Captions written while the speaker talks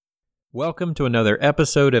Welcome to another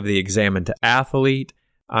episode of the Examined Athlete.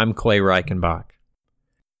 I'm Clay Reichenbach.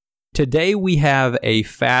 Today we have a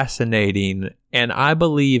fascinating and I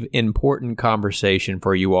believe important conversation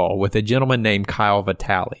for you all with a gentleman named Kyle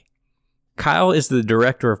Vitale. Kyle is the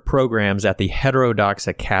director of programs at the Heterodox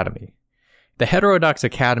Academy. The Heterodox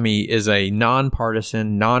Academy is a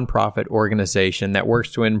nonpartisan, nonprofit organization that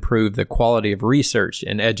works to improve the quality of research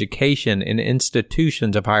and education in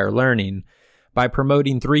institutions of higher learning by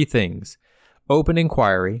promoting three things: open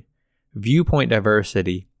inquiry, viewpoint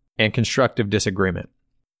diversity, and constructive disagreement.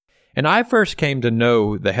 And I first came to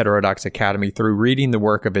know the Heterodox Academy through reading the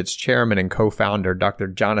work of its chairman and co-founder, Dr.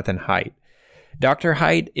 Jonathan Haidt. Dr.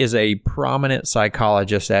 Haidt is a prominent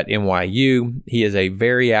psychologist at NYU. He is a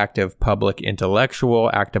very active public intellectual,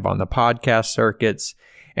 active on the podcast circuits,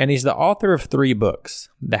 and he's the author of three books: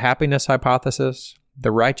 The Happiness Hypothesis,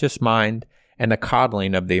 The Righteous Mind, and The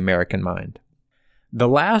Coddling of the American Mind. The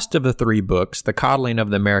last of the three books, The Coddling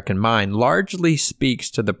of the American Mind, largely speaks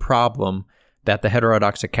to the problem that the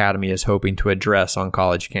Heterodox Academy is hoping to address on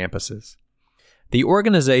college campuses. The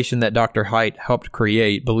organization that Dr. Haidt helped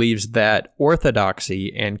create believes that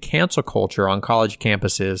orthodoxy and cancel culture on college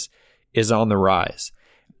campuses is on the rise,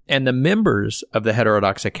 and the members of the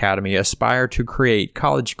Heterodox Academy aspire to create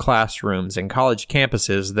college classrooms and college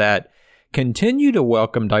campuses that continue to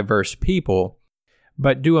welcome diverse people,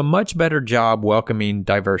 but do a much better job welcoming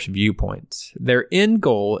diverse viewpoints. Their end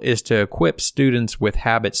goal is to equip students with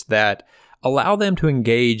habits that allow them to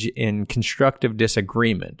engage in constructive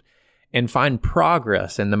disagreement and find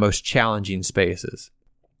progress in the most challenging spaces.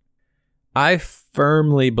 I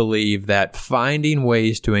firmly believe that finding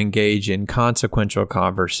ways to engage in consequential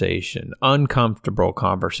conversation, uncomfortable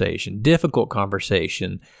conversation, difficult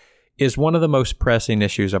conversation is one of the most pressing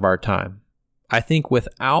issues of our time. I think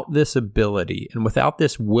without this ability and without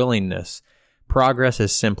this willingness, progress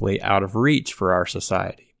is simply out of reach for our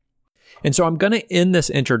society. And so I'm going to end this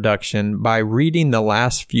introduction by reading the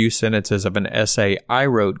last few sentences of an essay I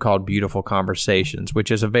wrote called Beautiful Conversations, which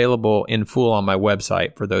is available in full on my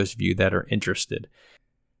website for those of you that are interested.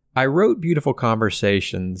 I wrote Beautiful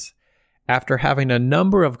Conversations after having a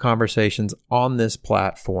number of conversations on this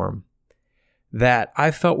platform that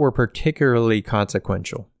I felt were particularly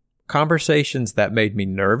consequential. Conversations that made me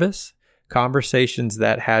nervous, conversations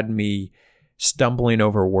that had me stumbling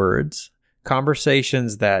over words,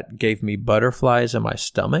 conversations that gave me butterflies in my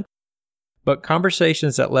stomach, but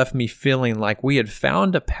conversations that left me feeling like we had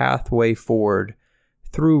found a pathway forward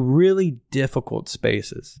through really difficult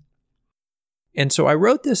spaces. And so I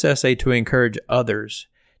wrote this essay to encourage others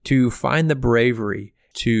to find the bravery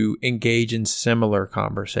to engage in similar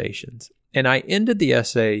conversations. And I ended the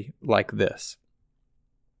essay like this: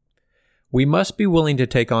 we must be willing to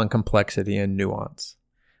take on complexity and nuance.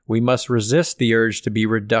 We must resist the urge to be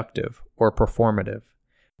reductive or performative.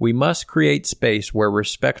 We must create space where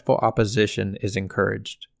respectful opposition is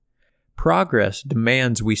encouraged. Progress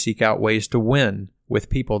demands we seek out ways to win with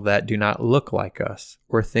people that do not look like us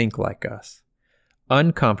or think like us.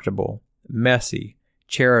 Uncomfortable, messy,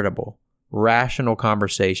 charitable, rational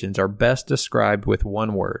conversations are best described with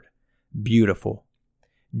one word: beautiful.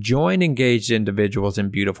 Join engaged individuals in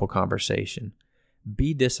beautiful conversation.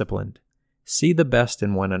 Be disciplined. See the best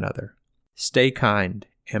in one another. Stay kind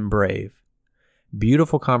and brave.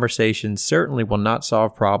 Beautiful conversation certainly will not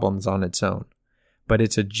solve problems on its own, but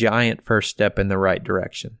it's a giant first step in the right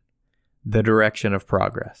direction, the direction of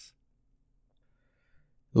progress.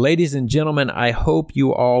 Ladies and gentlemen, I hope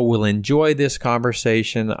you all will enjoy this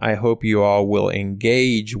conversation. I hope you all will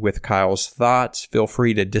engage with Kyle's thoughts. Feel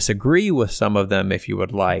free to disagree with some of them if you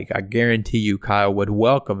would like. I guarantee you Kyle would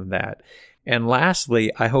welcome that. And lastly,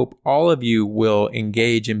 I hope all of you will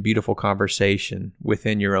engage in beautiful conversation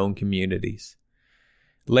within your own communities.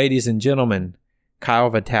 Ladies and gentlemen, Kyle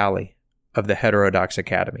Vitale of the Heterodox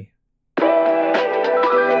Academy.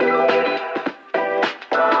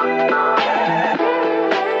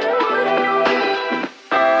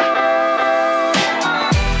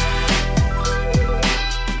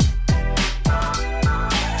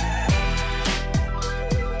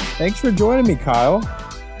 Thanks for joining me, Kyle.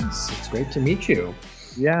 It's great to meet you.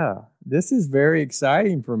 Yeah, this is very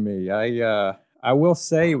exciting for me. I will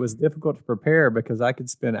say it was difficult to prepare because I could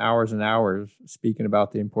spend hours and hours speaking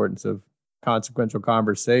about the importance of consequential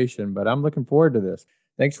conversation, but I'm looking forward to this.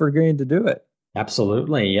 Thanks for agreeing to do it.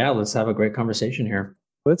 Absolutely. Yeah, let's have a great conversation here.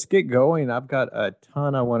 Let's get going. I've got a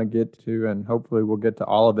ton I want to get to, and hopefully we'll get to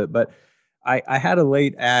all of it. But I had a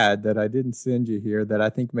late ad that I didn't send you here that I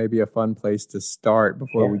think may be a fun place to start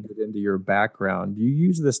before Yeah. we get into your background. You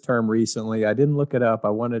used this term recently. I didn't look it up. I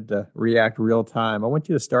wanted to react real time. I want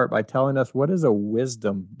you to start by telling us, what is a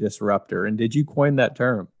wisdom disruptor? And did you coin that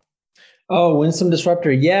term? Oh, winsome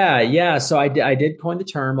disruptor. Yeah, yeah. So I did coin the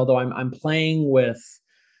term, although I'm playing with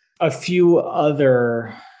a few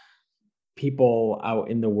other people out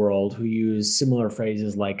in the world who use similar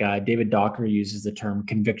phrases. Like David Docker uses the term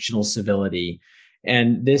convictional civility.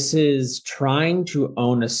 And this is trying to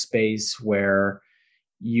own a space where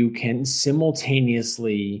you can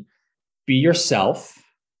simultaneously be yourself,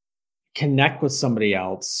 connect with somebody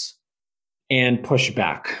else, and push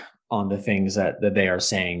back on the things that they are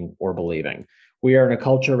saying or believing. We are in a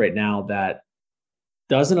culture right now that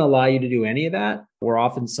doesn't allow you to do any of that. We're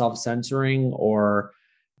often self-censoring or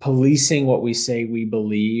policing what we say we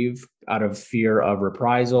believe out of fear of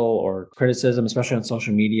reprisal or criticism, especially on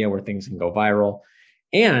social media where things can go viral.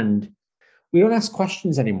 And we don't ask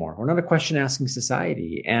questions anymore. We're not a question asking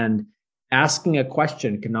society. And asking a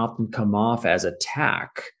question can often come off as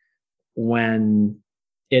attack when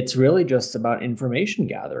it's really just about information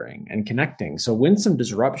gathering and connecting. So winsome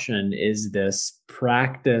disruption is this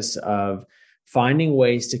practice of finding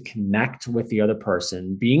ways to connect with the other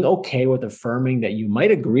person, being okay with affirming that you might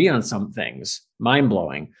agree on some things,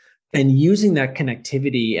 mind-blowing, and using that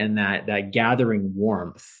connectivity and that gathering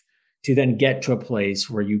warmth to then get to a place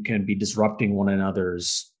where you can be disrupting one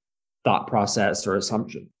another's thought process or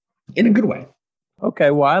assumption in a good way. Okay,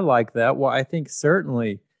 well, I like that. Well, I think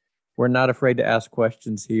certainly we're not afraid to ask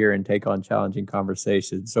questions here and take on challenging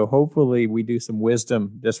conversations. So hopefully we do some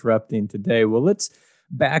wisdom disrupting today. Well, let's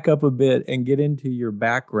back up a bit and get into your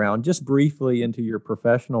background, just briefly into your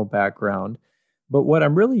professional background. But what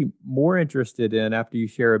I'm really more interested in after you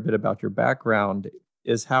share a bit about your background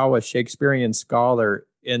is how a Shakespearean scholar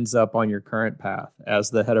ends up on your current path as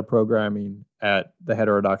the head of programming at the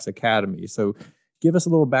Heterodox Academy. So give us a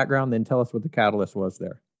little background, then tell us what the catalyst was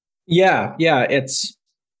there. Yeah,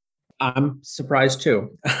 I'm surprised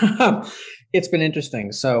too. It's been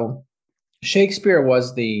interesting. So Shakespeare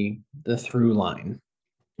was the through line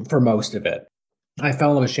for most of it. I fell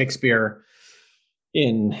in love with Shakespeare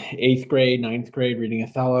in 8th grade, 9th grade, reading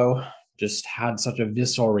Othello. Just had such a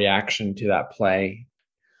visceral reaction to that play.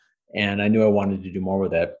 And I knew I wanted to do more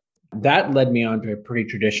with it. That led me on to a pretty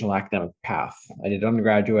traditional academic path. I did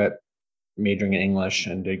undergraduate, majoring in English,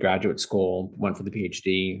 and did graduate school, went for the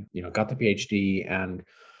PhD, got the PhD and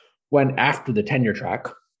went after the tenure track.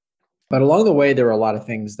 But along the way, there were a lot of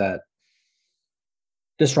things that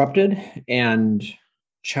disrupted and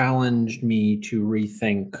challenged me to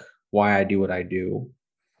rethink why I do what I do.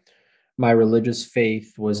 My religious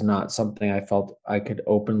faith was not something I felt I could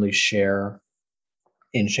openly share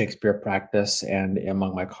in Shakespeare practice and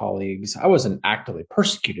among my colleagues. I wasn't actively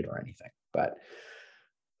persecuted or anything, but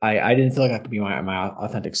I didn't feel like I could be my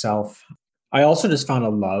authentic self. I also just found a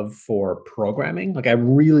love for programming. Like I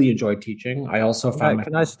really enjoyed teaching. I also found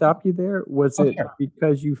Can I stop you there? Was it sure.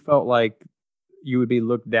 because you felt like you would be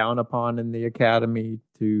looked down upon in the academy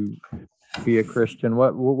to be a Christian?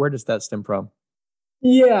 Where does that stem from?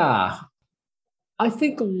 Yeah. I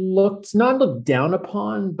think not looked down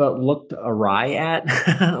upon, but looked awry at.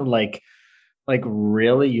 like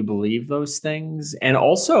really you believe those things? And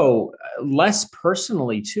also less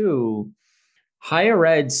personally too, higher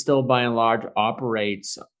ed still by and large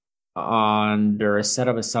operates under a set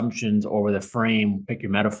of assumptions or with a frame, pick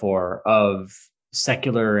your metaphor, of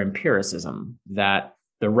secular empiricism, that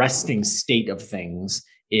the resting state of things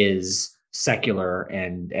is secular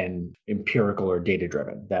and empirical or data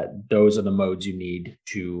driven, that those are the modes you need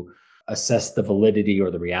to assess the validity or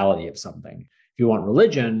the reality of something. If you want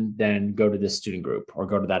religion, then go to this student group or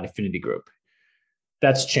go to that affinity group.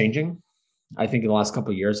 That's changing. I think in the last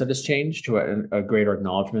couple of years that has changed to a greater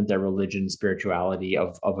acknowledgement that religion, spirituality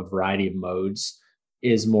of a variety of modes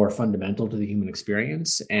is more fundamental to the human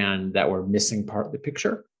experience and that we're missing part of the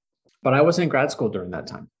picture. But I was in grad school during that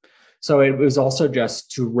time. So it was also just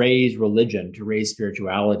to raise religion, to raise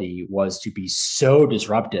spirituality was to be so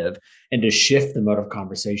disruptive and to shift the mode of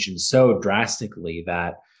conversation so drastically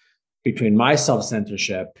that between my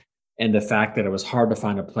self-censorship and the fact that it was hard to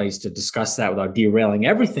find a place to discuss that without derailing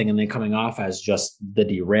everything and then coming off as just the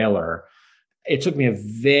derailer, it took me a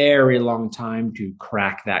very long time to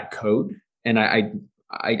crack that code. And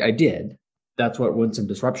I did. That's what winsome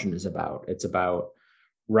disruption is about. It's about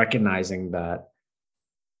recognizing that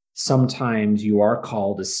sometimes you are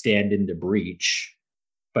called to stand in the breach,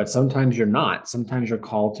 but sometimes you're not. Sometimes you're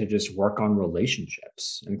called to just work on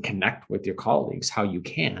relationships and connect with your colleagues how you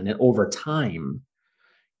can. And over time,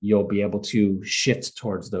 you'll be able to shift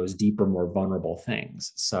towards those deeper, more vulnerable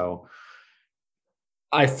things. So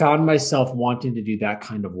I found myself wanting to do that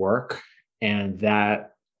kind of work, and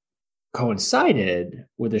that coincided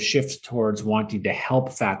with a shift towards wanting to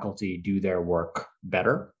help faculty do their work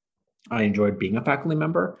better. I enjoyed being a faculty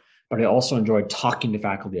member, but I also enjoyed talking to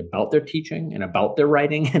faculty about their teaching and about their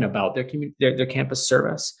writing and about their campus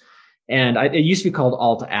service. And it used to be called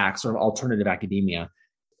Alt-Ax, or alternative academia.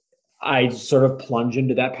 I sort of plunge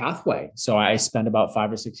into that pathway. So I spent about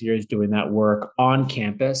 5 or 6 years doing that work on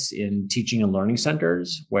campus in teaching and learning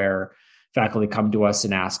centers, where faculty come to us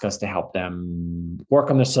and ask us to help them work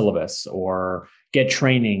on their syllabus or get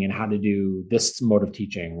training in how to do this mode of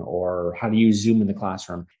teaching or how to use Zoom in the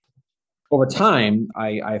classroom. Over time,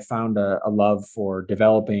 I found a love for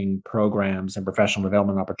developing programs and professional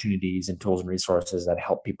development opportunities and tools and resources that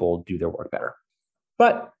help people do their work better.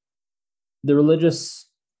 But the religious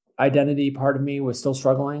identity part of me was still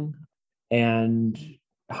struggling, and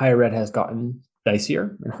higher ed has gotten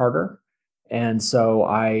dicier and harder. And so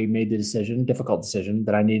I made the difficult decision,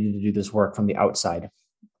 that I needed to do this work from the outside,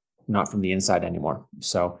 not from the inside anymore.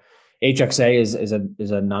 So HXA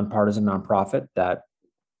is a nonpartisan nonprofit that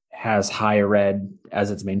has higher ed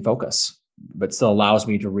as its main focus, but still allows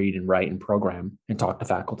me to read and write and program and talk to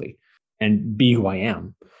faculty and be who I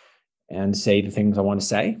am and say the things I want to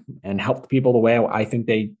say and help the people the way I think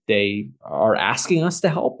they are asking us to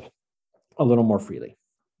help, a little more freely.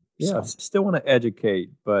 Yeah, still want to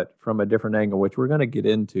educate, but from a different angle, which we're going to get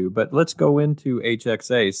into. But let's go into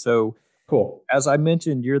HXA. So, cool. As I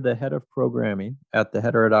mentioned, you're the head of programming at the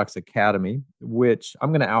Heterodox Academy, which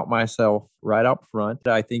I'm going to out myself right up front.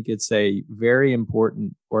 I think it's a very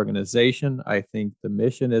important organization. I think the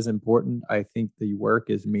mission is important. I think the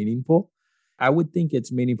work is meaningful. I would think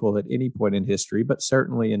it's meaningful at any point in history, but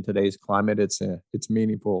certainly in today's climate, it's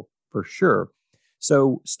meaningful for sure.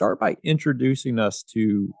 So start by introducing us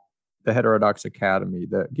to the Heterodox Academy.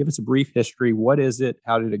 Give us a brief history. What is it?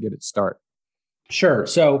 How did it get its start? Sure.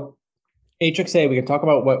 So HXA, we can talk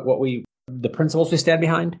about the principles we stand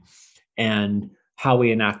behind and how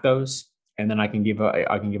we enact those, and then I can give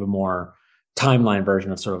a more timeline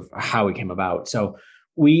version of sort of how we came about. So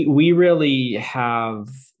we really have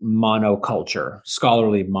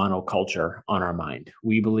scholarly monoculture on our mind.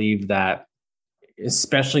 We believe that,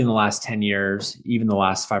 especially in the last 10 years, even the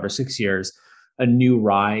last 5 or 6 years, a new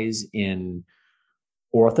rise in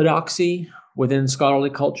orthodoxy within scholarly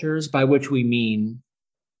cultures, by which we mean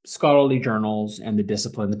scholarly journals and the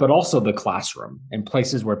disciplines, but also the classroom and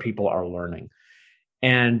places where people are learning.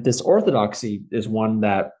 And this orthodoxy is one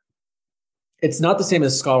that it's not the same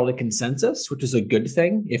as scholarly consensus, which is a good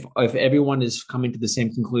thing. If everyone is coming to the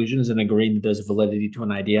same conclusions and agreeing that there's validity to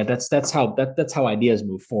an idea, that's how ideas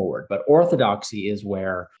move forward. But orthodoxy is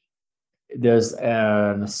where there's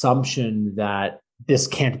an assumption that this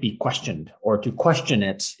can't be questioned, or to question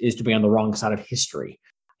it is to be on the wrong side of history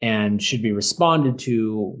and should be responded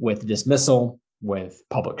to with dismissal, with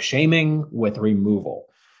public shaming, with removal.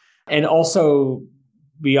 And also,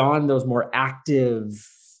 beyond those more active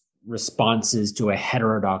responses to a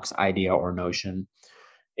heterodox idea or notion,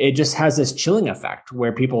 it just has this chilling effect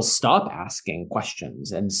where people stop asking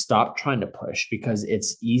questions and stop trying to push, because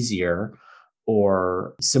it's easier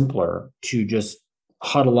or simpler to just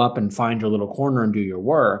huddle up and find your little corner and do your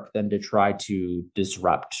work than to try to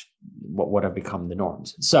disrupt what have become the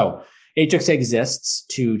norms. So HXA exists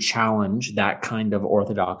to challenge that kind of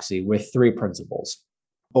orthodoxy with 3 principles: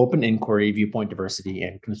 open inquiry, viewpoint diversity,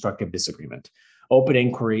 and constructive disagreement. Open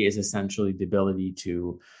inquiry is essentially the ability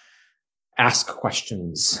to ask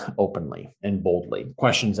questions openly and boldly,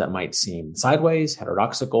 questions that might seem sideways,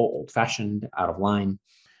 heterodoxical, old-fashioned, out of line.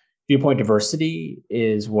 Viewpoint diversity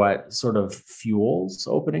is what sort of fuels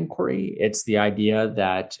open inquiry. It's the idea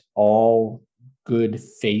that all good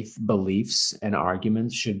faith beliefs and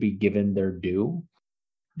arguments should be given their due.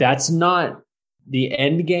 That's not the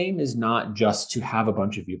end game, is not just to have a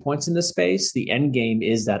bunch of viewpoints in this space. The end game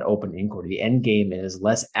is that open inquiry. The end game is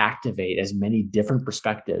let's activate as many different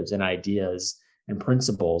perspectives and ideas and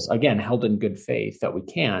principles, again, held in good faith, that we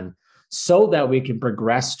can, so that we can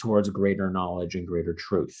progress towards greater knowledge and greater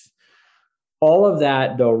truth. All of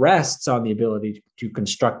that, though, rests on the ability to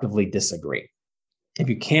constructively disagree. If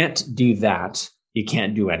you can't do that, you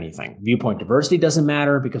can't do anything. Viewpoint diversity doesn't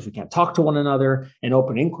matter because we can't talk to one another, and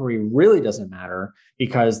open inquiry really doesn't matter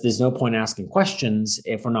because there's no point asking questions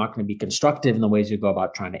if we're not going to be constructive in the ways you go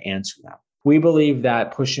about trying to answer them. We believe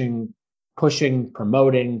that pushing,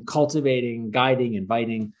 promoting, cultivating, guiding,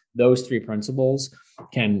 inviting, those 3 principles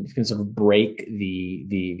can sort of break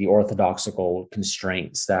the orthodoxical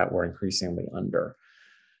constraints that we're increasingly under.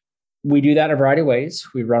 We do that in a variety of ways.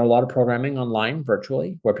 We run a lot of programming online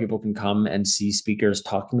virtually where people can come and see speakers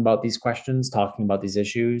talking about these questions, talking about these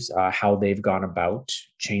issues, how they've gone about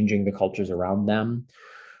changing the cultures around them.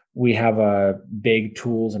 We have a big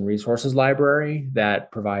tools and resources library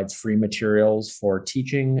that provides free materials for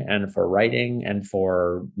teaching and for writing and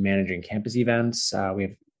for managing campus events. We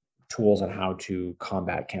have tools on how to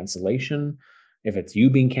combat cancellation, if it's you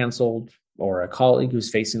being canceled or a colleague who's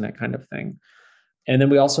facing that kind of thing. And then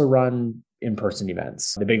we also run in-person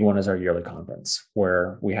events. The big one is our yearly conference,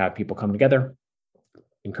 where we have people come together,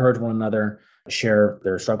 encourage one another, share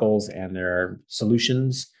their struggles and their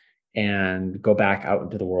solutions, and go back out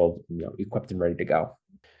into the world, equipped and ready to go.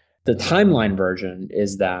 The timeline version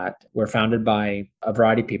is that we're founded by a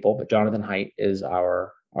variety of people, but Jonathan Haidt is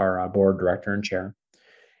our board director and chair.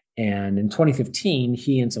 And in 2015,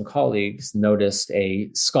 he and some colleagues noticed a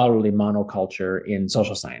scholarly monoculture in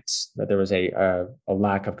social science, that there was a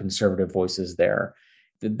lack of conservative voices there.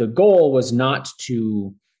 The goal was not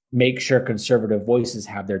to make sure conservative voices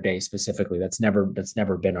have their day specifically. That's never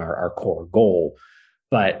been our core goal.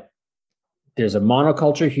 But there's a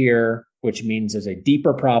monoculture here, which means there's a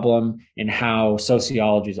deeper problem in how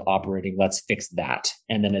sociology is operating. Let's fix that.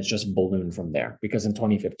 And then it's just ballooned from there. Because in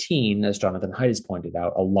 2015, as Jonathan Haidt has pointed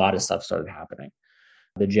out, a lot of stuff started happening.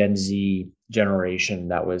 The Gen Z generation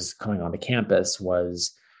that was coming onto campus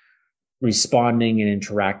was responding and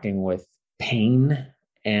interacting with pain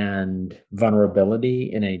and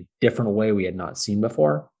vulnerability in a different way we had not seen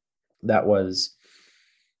before. That was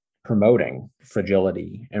promoting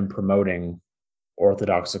fragility and promoting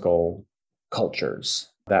orthodoxical cultures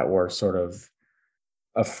that were sort of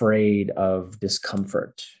afraid of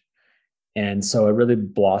discomfort. And so it really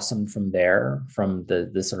blossomed from there, from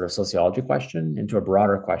the sort of sociology question into a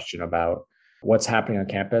broader question about what's happening on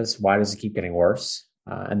campus, why does it keep getting worse?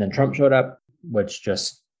 And then Trump showed up, which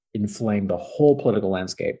just inflamed the whole political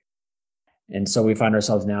landscape. And so we find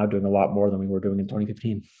ourselves now doing a lot more than we were doing in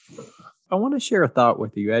 2015. I want to share a thought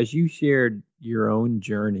with you. As you shared your own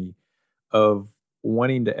journey of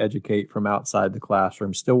wanting to educate from outside the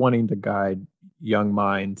classroom, still wanting to guide young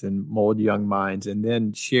minds and mold young minds, and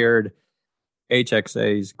then shared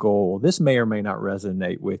HXA's goal. This may or may not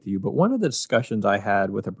resonate with you, but one of the discussions I had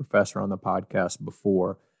with a professor on the podcast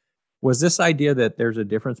before was this idea that there's a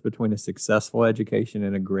difference between a successful education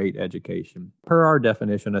and a great education. Per our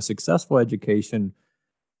definition, a successful education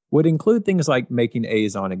would include things like making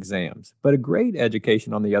A's on exams. But a great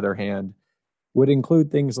education, on the other hand, would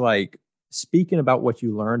include things like speaking about what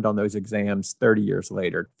you learned on those exams 30 years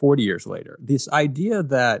later, 40 years later. This idea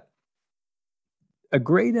that a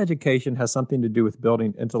great education has something to do with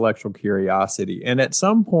building intellectual curiosity. And at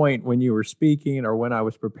some point when you were speaking or when I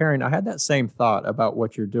was preparing, I had that same thought about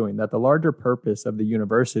what you're doing, that the larger purpose of the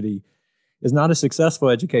university is not a successful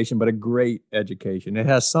education, but a great education. It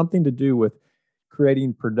has something to do with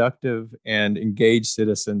creating productive and engaged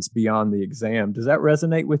citizens beyond the exam. Does that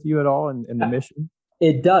resonate with you at all in the mission?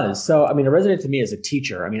 It does. So, it resonated to me as a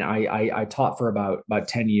teacher. I taught for about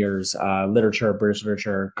 10 years, literature, British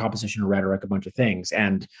literature, composition, rhetoric, a bunch of things.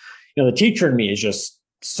 And, the teacher in me is just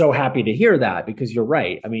so happy to hear that, because you're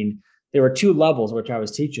right. There were two levels which I was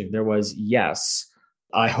teaching. There was, yes,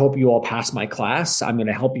 I hope you all pass my class. I'm going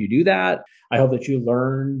to help you do that. I hope that you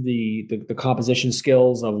learn the composition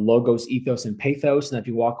skills of logos, ethos, and pathos, and that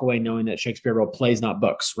you walk away knowing that Shakespeare wrote plays, not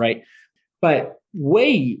books, right? But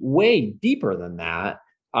way, way deeper than that,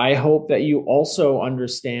 I hope that you also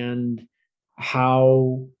understand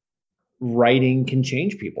how writing can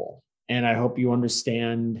change people. And I hope you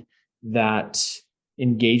understand that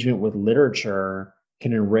engagement with literature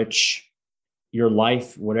can enrich your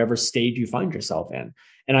life, whatever stage you find yourself in.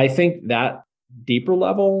 And I think that deeper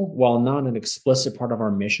level, while not an explicit part of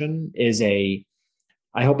our mission, is I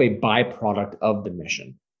hope a byproduct of the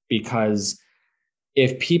mission. Because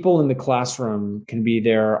if people in the classroom can be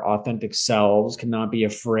their authentic selves, cannot be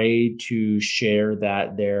afraid to share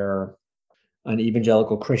that they're an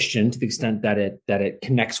evangelical Christian to the extent that it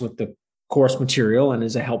connects with the course material and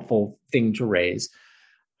is a helpful thing to raise,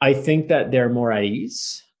 I think that they're more at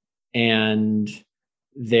ease and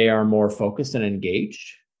they are more focused and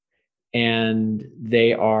engaged, and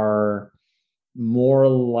they are more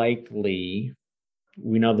likely,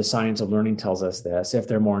 we know the science of learning tells us this, if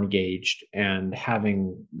they're more engaged and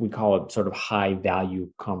having, we call it sort of high value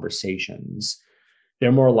conversations,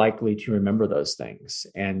 they're more likely to remember those things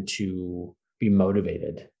and to be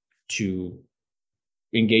motivated to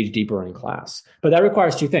engage deeper in class. But that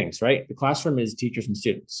requires two things, right? The classroom is teachers and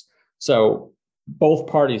students. So both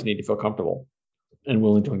parties need to feel comfortable and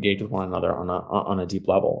willing to engage with one another on a deep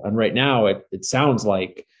level. And right now it sounds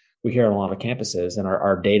like we hear on a lot of campuses, and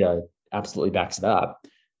our data absolutely backs it up,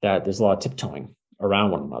 that there's a lot of tiptoeing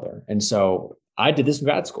around one another. And so I did this in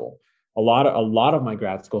grad school. A lot of my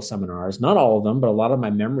grad school seminars, not all of them, but a lot of my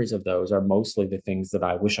memories of those are mostly the things that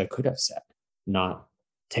I wish I could have said, not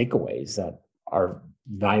takeaways that are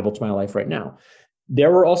valuable to my life right now.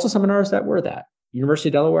 There were also seminars that were that. University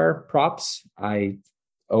of Delaware, props. I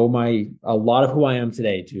owe a lot of who I am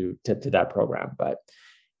today to that program, but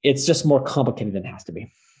it's just more complicated than it has to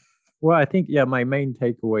be. Well, I think, yeah, my main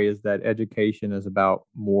takeaway is that education is about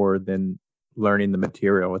more than learning the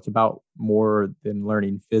material. It's about more than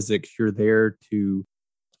learning physics. You're there to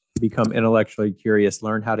become intellectually curious,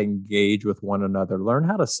 learn how to engage with one another, learn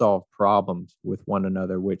how to solve problems with one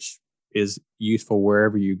another, which is useful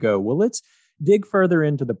wherever you go. Well, let's dig further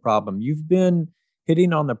into the problem. You've been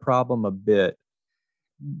hitting on the problem a bit.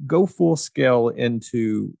 Go full scale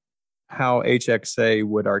into how HXA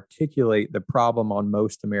would articulate the problem on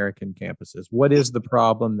most American campuses. What is the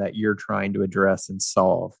problem that you're trying to address and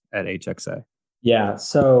solve at HXA? Yeah,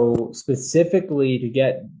 so specifically to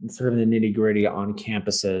get sort of the nitty gritty on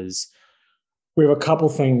campuses, we have a couple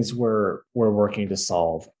things we're working to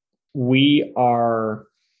solve. We are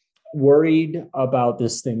worried about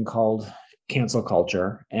this thing called cancel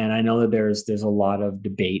culture, and I know that there's a lot of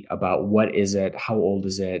debate about what is it, how old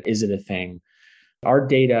is it a thing. Our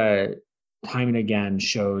data, time and again,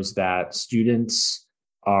 shows that students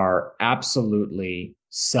are absolutely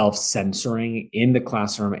self-censoring in the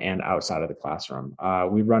classroom and outside of the classroom.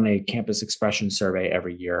 We run a campus expression survey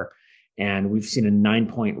every year, and we've seen a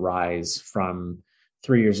 9-point rise from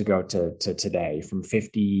 3 years ago to today, from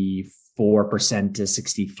 54% to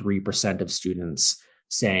 63% of students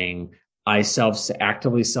saying, I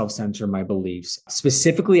actively self-censor my beliefs,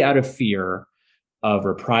 specifically out of fear of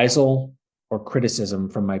reprisal or criticism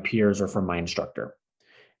from my peers or from my instructor.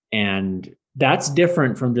 And that's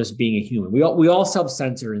different from just being a human. We all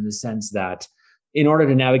self-censor in the sense that in order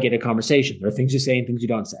to navigate a conversation, there are things you say and things you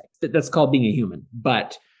don't say. That's called being a human.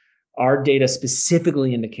 But our data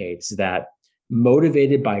specifically indicates that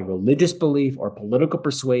motivated by religious belief or political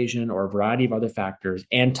persuasion or a variety of other factors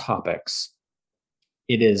and topics,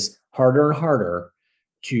 it is harder and harder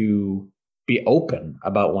to be open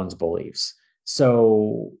about one's beliefs.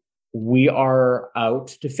 So we are out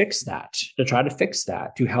to fix that, to try to fix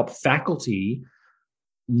that, to help faculty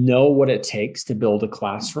know what it takes to build a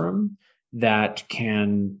classroom that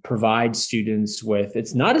can provide students with,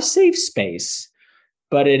 it's not a safe space,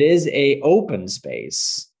 but it is an open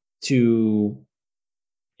space to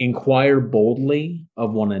inquire boldly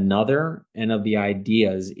of one another and of the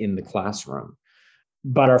ideas in the classroom.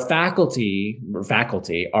 But our faculty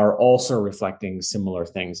are also reflecting similar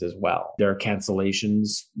things as well. There are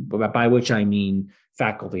cancellations, by which I mean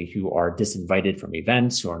faculty who are disinvited from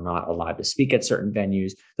events, who are not allowed to speak at certain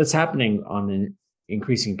venues. That's happening on an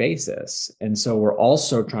increasing basis. And so we're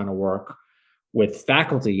also trying to work with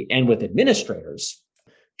faculty and with administrators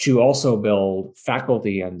to also build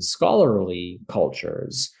faculty and scholarly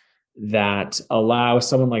cultures that allow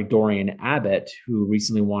someone like Dorian Abbott, who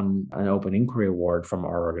recently won an Open Inquiry Award from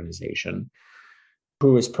our organization,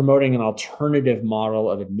 who is promoting an alternative model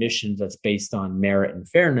of admissions that's based on merit and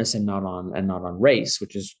fairness and not on race,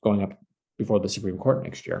 which is going up before the Supreme Court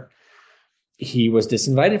next year. He was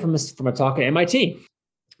disinvited from a talk at MIT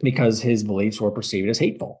because his beliefs were perceived as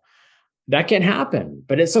hateful. That can happen,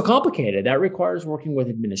 but it's so complicated. That requires working with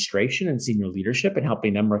administration and senior leadership and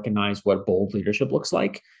helping them recognize what bold leadership looks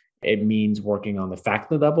like. It means working on the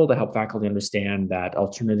faculty level to help faculty understand that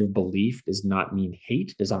alternative belief does not mean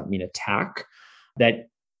hate, does not mean attack, that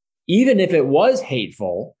even if it was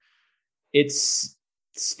hateful, it's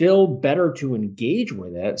still better to engage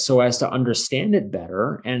with it so as to understand it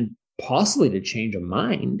better and possibly to change a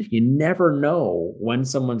mind. You never know when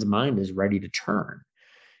someone's mind is ready to turn.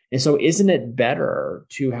 And so isn't it better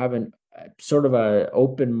to have an sort of an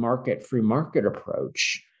open market, free market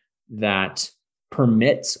approach that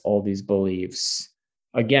permits all these beliefs,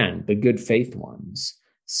 again, the good faith ones,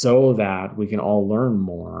 so that we can all learn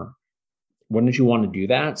more? Wouldn't you want to do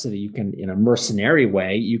that so that you can, in a mercenary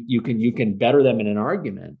way, you can better them in an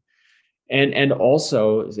argument? And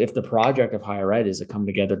also, if the project of higher ed is to come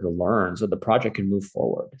together to learn, so the project can move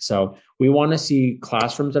forward. So we want to see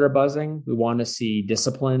classrooms that are buzzing. We want to see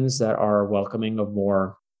disciplines that are welcoming of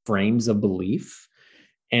more frames of belief.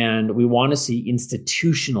 And we want to see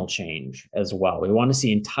institutional change as well. We want to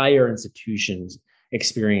see entire institutions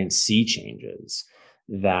experience sea changes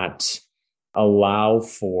that allow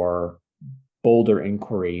for bolder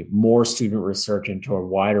inquiry, more student research into a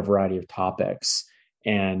wider variety of topics,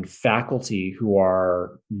 and faculty who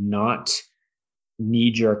are not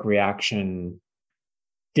knee-jerk reaction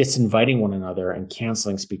disinviting one another and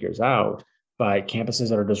canceling speakers out, but campuses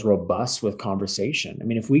that are just robust with conversation. I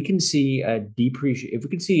mean, if we can see if we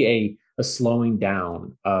can see a slowing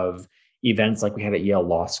down of events like we had at Yale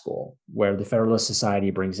Law School, where the Federalist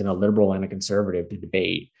Society brings in a liberal and a conservative to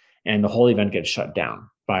debate, and the whole event gets shut down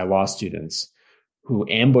by law students who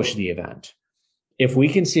ambush the event. If we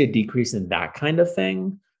can see a decrease in that kind of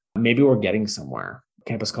thing, maybe we're getting somewhere.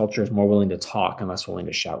 Campus culture is more willing to talk and less willing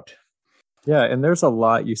to shout. Yeah, and there's a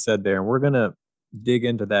lot you said there, and we're going to dig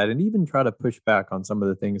into that and even try to push back on some of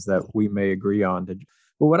the things that we may agree on.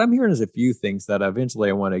 But what I'm hearing is a few things that eventually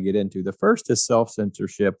I want to get into. The first is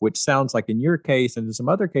self-censorship, which sounds like in your case and in some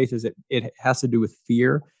other cases, it has to do with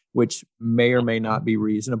fear, which may or may not be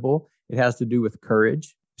reasonable. It has to do with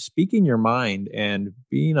courage. Speaking your mind and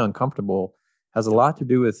being uncomfortable has a lot to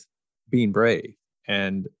do with being brave.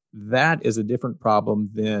 And that is a different problem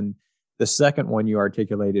than the second one you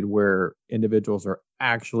articulated, where individuals are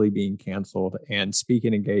actually being canceled and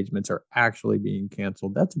speaking engagements are actually being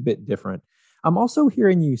canceled. That's a bit different. I'm also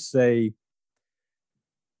hearing you say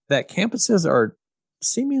that campuses are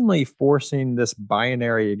seemingly forcing this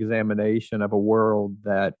binary examination of a world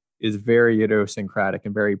that is very idiosyncratic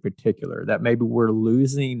and very particular, that maybe we're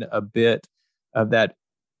losing a bit of that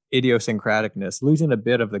idiosyncraticness, losing a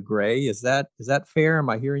bit of the gray. Is that fair? Am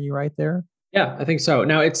I hearing you right there? Yeah, I think so.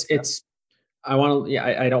 Now I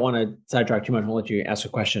don't want to sidetrack too much. I'll let you ask a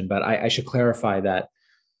question, but I should clarify that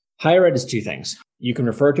higher ed is two things. You can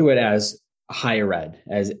refer to it as higher ed,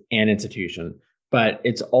 as an institution, but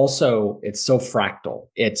it's so fractal.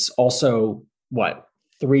 It's also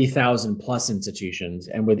 3,000 plus institutions.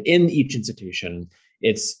 And within each institution,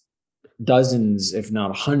 it's dozens, if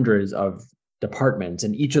not hundreds of departments.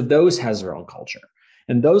 And each of those has their own culture.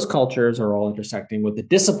 And those cultures are all intersecting with the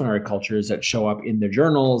disciplinary cultures that show up in the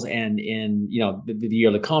journals and in, the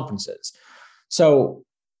yearly conferences. So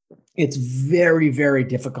it's very, very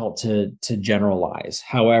difficult to generalize.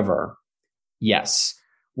 However, yes,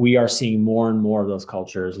 we are seeing more and more of those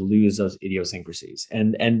cultures lose those idiosyncrasies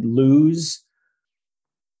and lose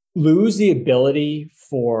the ability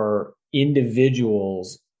for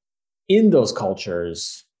individuals in those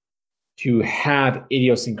cultures to have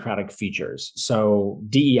idiosyncratic features. So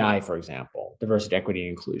DEI, for example, diversity, equity, and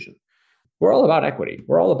inclusion. We're all about equity.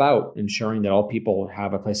 We're all about ensuring that all people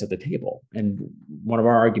have a place at the table. And one of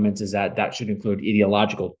our arguments is that should include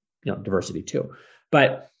ideological diversity too.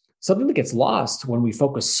 But something that gets lost when we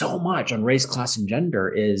focus so much on race, class, and gender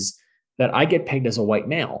is that I get pegged as a white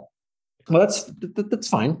male. Well, that's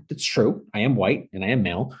fine. That's true. I am white and I am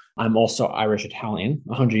male. I'm also Irish Italian.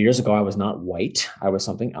 100 years ago, I was not white. I was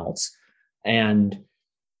something else. And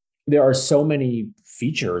there are so many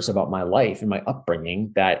features about my life and my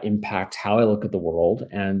upbringing that impact how I look at the world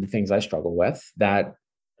and the things I struggle with that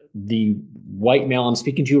the white male I'm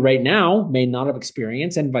speaking to right now may not have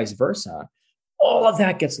experienced, and vice versa. All of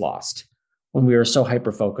that gets lost when we are so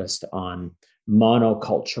hyper-focused on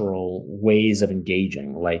monocultural ways of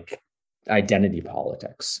engaging, like identity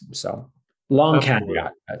politics. So long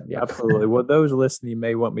caveat. Yeah. Absolutely. Well, those listening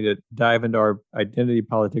may want me to dive into our identity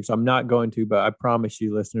politics. I'm not going to, but I promise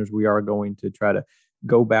you, listeners, we are going to try to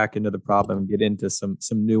go back into the problem and get into some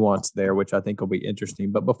nuance there, which I think will be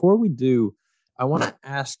interesting. But before we do, I want to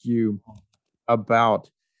ask you about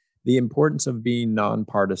the importance of being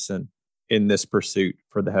nonpartisan in this pursuit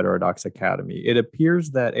for the Heterodox Academy. It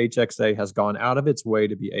appears that HXA has gone out of its way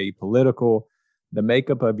to be apolitical. The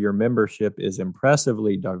makeup of your membership is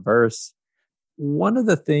impressively diverse. One of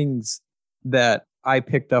the things that I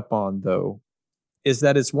picked up on, though, is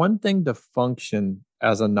that it's one thing to function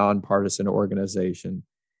as a nonpartisan organization.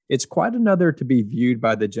 It's quite another to be viewed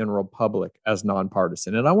by the general public as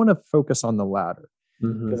nonpartisan. And I want to focus on the latter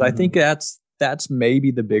because I think that's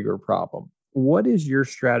maybe the bigger problem. What is your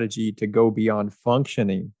strategy to go beyond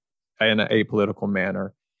functioning in an apolitical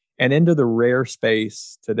manner and into the rare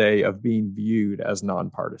space today of being viewed as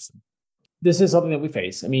nonpartisan? This is something that we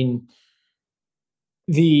face. I mean,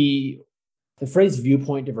 the phrase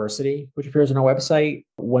viewpoint diversity, which appears on our website,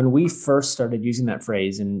 when we first started using that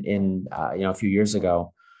phrase in a few years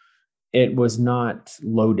ago, it was not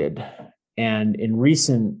loaded. And in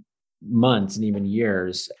recent months and even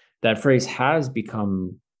years, that phrase has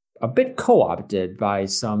become a bit co-opted by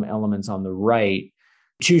some elements on the right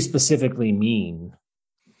to specifically mean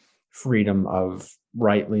freedom of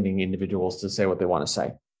right-leaning individuals to say what they want to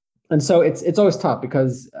say. And so it's always tough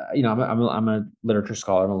because I'm a literature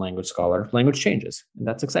scholar, I'm a language scholar. Language changes, and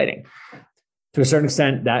that's exciting. To a certain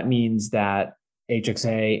extent, that means that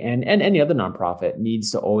HXA and any other nonprofit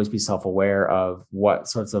needs to always be self-aware of what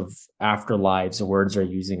sorts of afterlives the words they're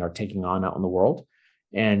using are taking on out in the world.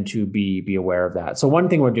 and to be aware of that. So one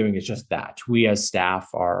thing we're doing is just that. We as staff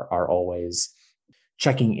are always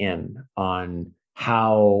checking in on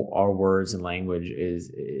how our words and language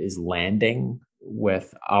is landing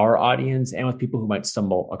with our audience and with people who might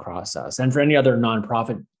stumble across us. And for any other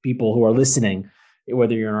nonprofit people who are listening,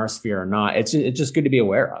 whether you're in our sphere or not, it's just good to be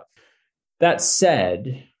aware of. That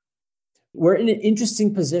said, we're in an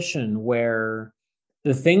interesting position where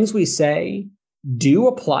the things we say do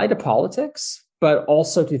apply to politics, but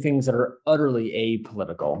also to things that are utterly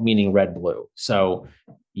apolitical, meaning red-blue. So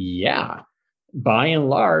yeah, by and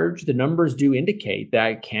large, the numbers do indicate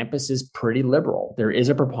that campus is pretty liberal. There is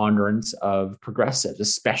a preponderance of progressives,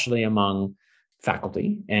 especially among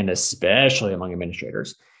faculty and especially among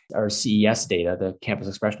administrators. Our CES data, the Campus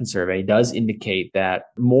Expression Survey, does indicate that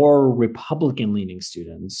more Republican-leaning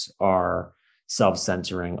students are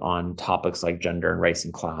self-censoring on topics like gender and race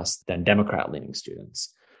and class than Democrat-leaning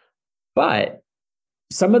students. But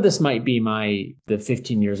some of this might be the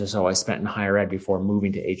 15 years or so I spent in higher ed before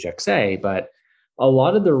moving to HXA, but a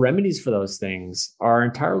lot of the remedies for those things are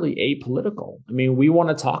entirely apolitical. I mean, we want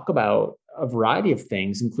to talk about a variety of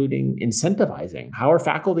things, including incentivizing. How are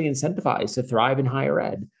faculty incentivized to thrive in higher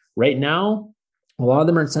ed? Right now, a lot of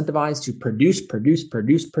them are incentivized to produce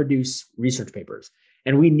research papers.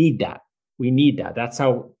 And we need that. We need that. That's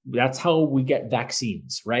how we get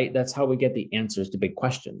vaccines, right? That's how we get the answers to big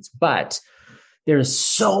questions. But there's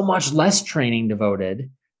so much less training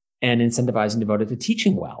devoted and incentivizing devoted to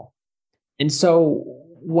teaching well. And so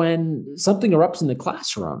when something erupts in the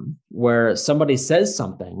classroom where somebody says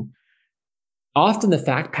something, often the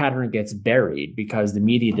fact pattern gets buried because the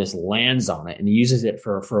media just lands on it and uses it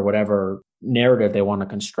for whatever narrative they want to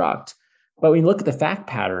construct. But when you look at the fact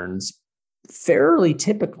patterns, fairly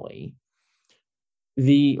typically,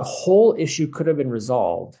 the whole issue could have been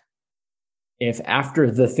resolved if after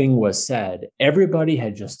the thing was said, everybody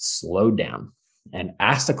had just slowed down and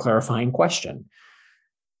asked a clarifying question.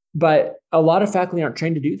 But a lot of faculty aren't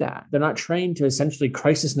trained to do that. They're not trained to essentially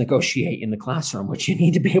crisis negotiate in the classroom, which you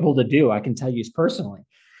need to be able to do. I can tell you personally.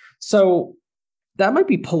 So that might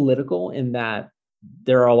be political in that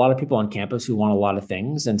there are a lot of people on campus who want a lot of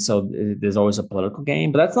things. And so there's always a political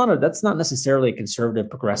game, but that's not necessarily a conservative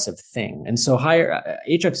progressive thing. And so higher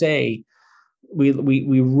HXA, we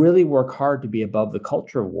really work hard to be above the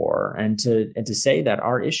culture war and to say that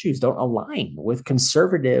our issues don't align with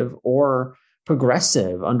conservative or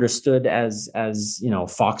progressive, understood as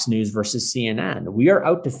Fox News versus CNN. We are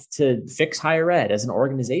out to fix higher ed as an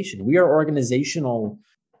organization. We are organizational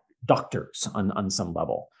doctors on some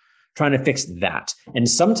level, trying to fix that. And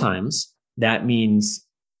sometimes that means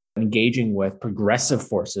engaging with progressive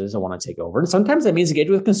forces that want to take over. And sometimes that means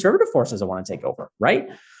engaging with conservative forces that want to take over, right?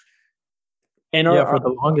 And for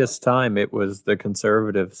the longest time, it was the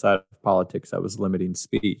conservative side of politics that was limiting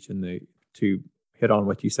speech, and to hit on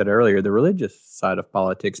what you said earlier, the religious side of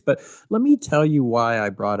politics. But let me tell you why I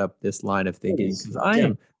brought up this line of thinking, because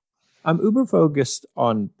I'm uber focused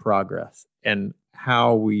on progress and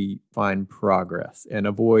how we find progress and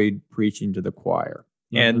avoid preaching to the choir.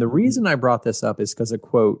 Mm-hmm. And the reason I brought this up is because a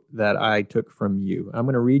quote that I took from you. I'm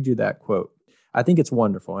going to read you that quote. I think it's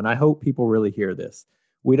wonderful, and I hope people really hear this.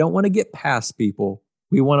 We don't want to get past people.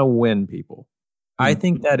 We want to win people. I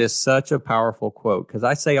think that is such a powerful quote because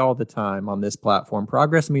I say all the time on this platform,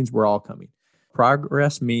 progress means we're all coming.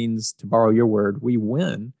 Progress means, to borrow your word, we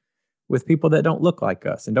win with people that don't look like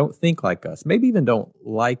us and don't think like us, maybe even don't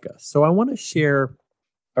like us. So I want to share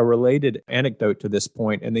a related anecdote to this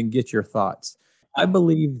point and then get your thoughts. I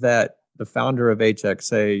believe that the founder of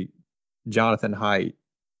HXA, Jonathan Haidt,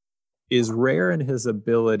 is rare in his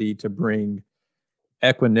ability to bring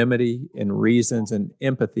equanimity and reasons and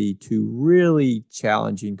empathy to really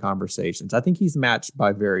challenging conversations. I think he's matched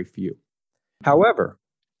by very few. However,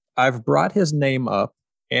 I've brought his name up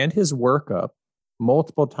and his work up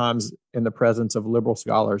multiple times in the presence of liberal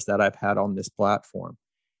scholars that I've had on this platform.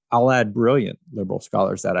 I'll add brilliant liberal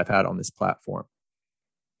scholars that I've had on this platform.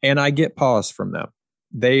 And I get pause from them.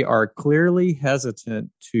 They are clearly hesitant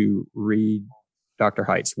to read Dr.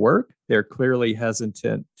 Haidt's work. They're clearly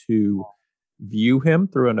hesitant to view him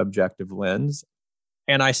through an objective lens.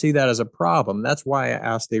 And I see that as a problem. That's why I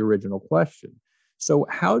asked the original question. So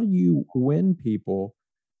how do you win people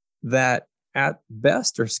that at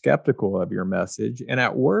best are skeptical of your message and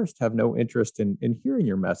at worst have no interest in hearing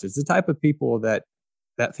your message? The type of people that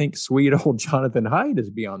think sweet old Jonathan Haidt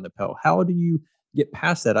is beyond the pale. How do you get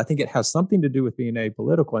past that? I think it has something to do with being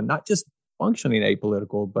apolitical and not just functioning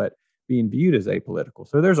apolitical, but being viewed as apolitical.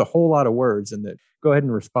 So there's a whole lot of words in that. Go ahead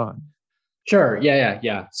and respond. Sure.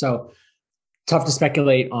 Yeah. So tough to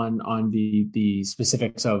speculate on the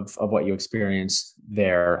specifics of what you experienced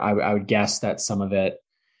there. I would guess that some of it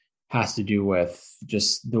has to do with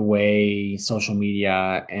just the way social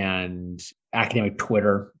media and academic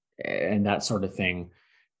Twitter and that sort of thing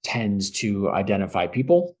tends to identify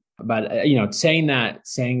people. But saying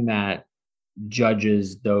that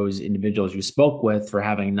judges those individuals you spoke with for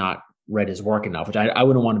having not read his work enough, which I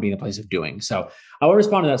wouldn't want to be in the place of doing. So I will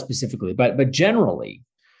respond to that specifically. But generally,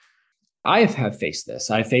 I have faced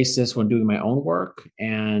this. I faced this when doing my own work,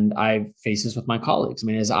 and I've faced this with my colleagues. I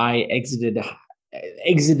mean, as I exited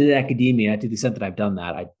academia, to the extent that I've done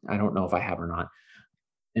that, I don't know if I have or not,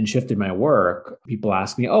 and shifted my work, people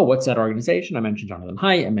ask me, oh, what's that organization? I mentioned Jonathan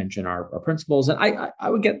Haidt, I mentioned our principles, and I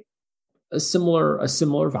would get a similar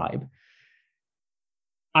vibe.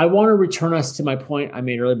 I want to return us to my point I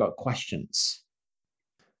made earlier about questions.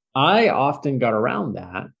 I often got around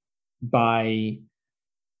that by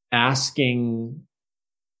asking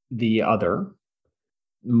the other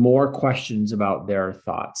more questions about their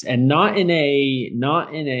thoughts, and not in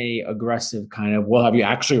a aggressive kind of, well, have you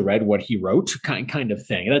actually read what he wrote kind of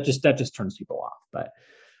thing. That just turns people off. But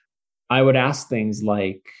I would ask things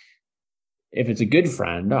like, if it's a good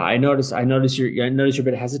friend, I notice you're a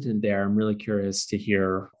bit hesitant there. I'm really curious to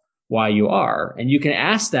hear why you are. And you can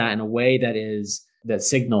ask that in a way that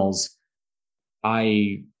signals,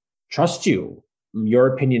 I trust you.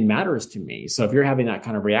 Your opinion matters to me. So if you're having that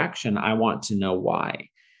kind of reaction, I want to know why.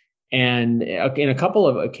 And in a couple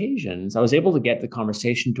of occasions, I was able to get the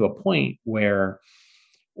conversation to a point where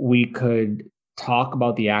we could talk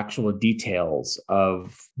about the actual details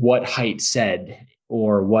of what Haidt said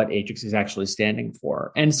or what Atrix is actually standing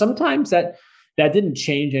for. And sometimes that didn't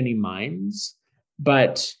change any minds,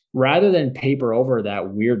 but rather than paper over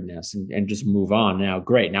that weirdness and just move on, now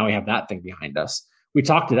great, now we have that thing behind us, we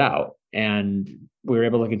talked it out and we were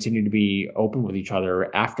able to continue to be open with each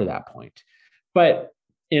other after that point. But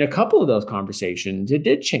in a couple of those conversations, it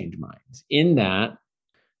did change minds in that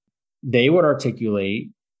they would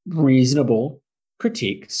articulate reasonable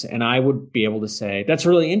critiques, and I would be able to say, that's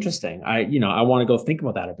really interesting. I want to go think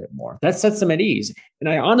about that a bit more. That sets them at ease. And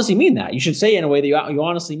I honestly mean that. You should say it in a way that you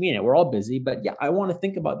honestly mean it. We're all busy, but yeah, I want to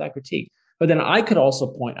think about that critique. But then I could also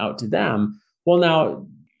point out to them, well, now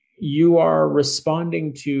you are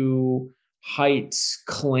responding to Haidt's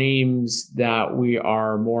claims that we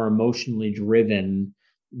are more emotionally driven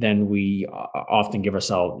than we often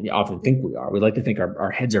think we are. We like to think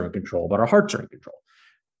our heads are in control, but our hearts are in control.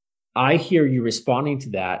 I hear you responding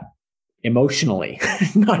to that emotionally,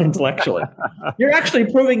 not intellectually. You're actually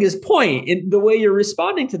proving his point in the way you're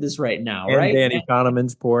responding to this right now, and right? Danny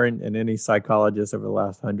Kahneman's point, and any psychologist over the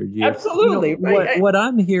last 100 years. Absolutely. Right. What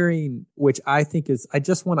I'm hearing, which I think is, I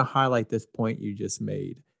just want to highlight this point you just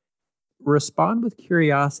made. Respond with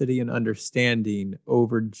curiosity and understanding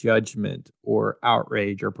over judgment or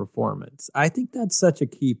outrage or performance. I think that's such a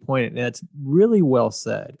key point, and that's really well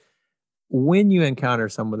said. When you encounter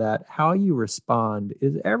some of that, how you respond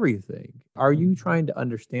is everything. Are you trying to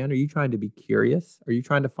understand? Are you trying to be curious? Are you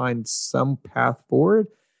trying to find some path forward?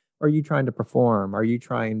 Or are you trying to perform? Are you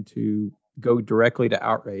trying to go directly to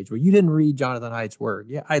outrage? Well, you didn't read Jonathan Haidt's work.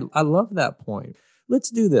 Yeah, I love that point. Let's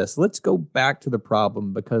do this. Let's go back to the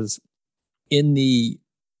problem, because in the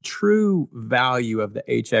true value of the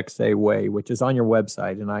HXA way, which is on your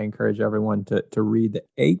website, and I encourage everyone to read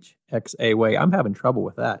the HXA way. I'm having trouble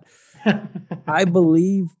with that. I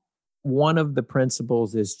believe one of the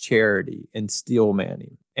principles is charity and steel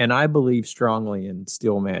manning. And I believe strongly in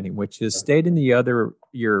steel manning, which is stating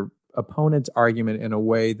your opponent's argument in a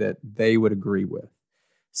way that they would agree with.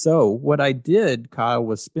 So what I did, Kyle,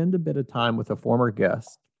 was spend a bit of time with a former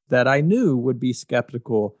guest that I knew would be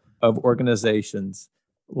skeptical of organizations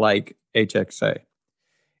like HXA.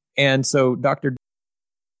 And so Dr.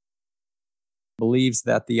 believes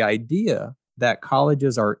that the idea that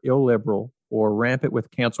colleges are illiberal or rampant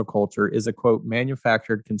with cancel culture is a, quote,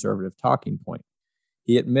 manufactured conservative talking point.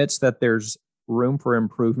 He admits that there's room for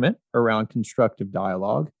improvement around constructive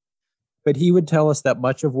dialogue, but he would tell us that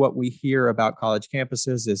much of what we hear about college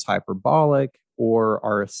campuses is hyperbolic, or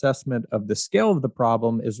our assessment of the scale of the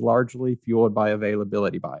problem is largely fueled by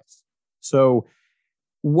availability bias. So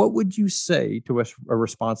what would you say to a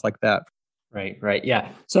response like that? Right.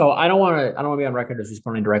 Yeah. So I don't want to be on record as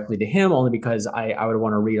responding directly to him, only because I would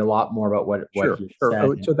want to read a lot more about what he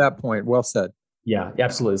said. To that point, well said. Yeah,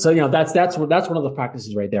 absolutely. So that's one of the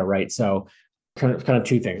practices right there, right? So kind of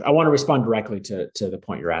two things. I want to respond directly to the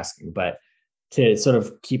point you're asking, but to sort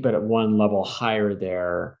of keep it at one level higher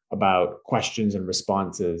there about questions and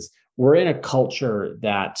responses. We're in a culture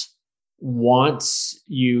that wants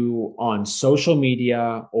you on social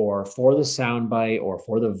media or for the soundbite or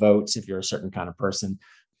for the votes, if you're a certain kind of person,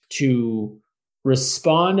 to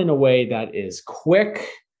respond in a way that is quick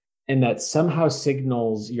and that somehow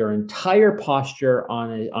signals your entire posture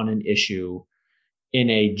on an issue in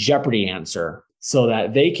a jeopardy answer so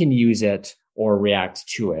that they can use it or react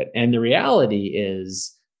to it. And the reality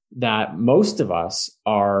is that most of us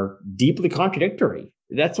are deeply contradictory.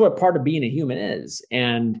 That's what part of being a human is.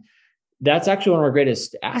 And that's actually one of our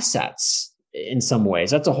greatest assets in some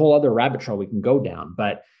ways. That's a whole other rabbit trail we can go down.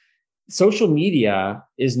 But social media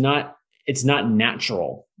it's not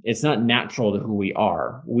natural. It's not natural to who we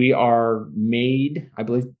are. We are I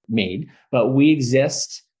believe made, but we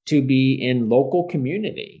exist to be in local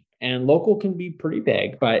community. And local can be pretty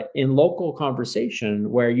big, but in local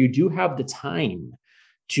conversation where you do have the time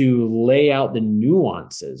to lay out the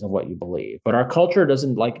nuances of what you believe. But our culture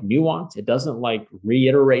doesn't like nuance. It doesn't like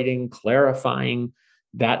reiterating, clarifying,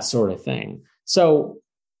 that sort of thing. So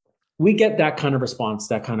we get that kind of response,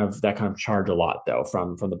 that kind of charge a lot, though,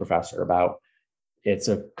 from the professor about it's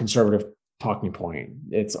a conservative talking point.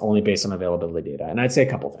 It's only based on availability data. And I'd say a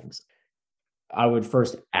couple things. I would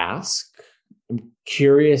first ask, I'm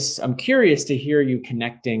curious to hear you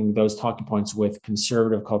connecting those talking points with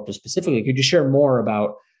conservative culture specifically. Could you share more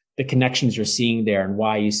about the connections you're seeing there and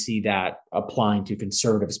why you see that applying to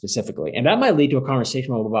conservative specifically? And that might lead to a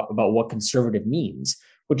conversation about what conservative means,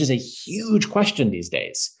 which is a huge question these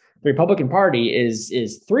days. The Republican Party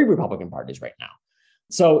is 3 Republican parties right now.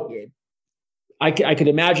 So I could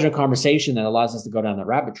imagine a conversation that allows us to go down that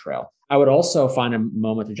rabbit trail. I would also find a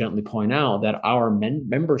moment to gently point out that our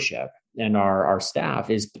membership and our staff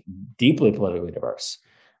is deeply politically diverse.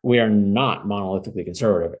 We are not monolithically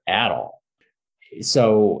conservative at all.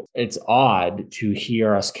 So it's odd to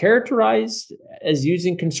hear us characterized as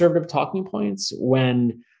using conservative talking points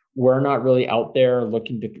when we're not really out there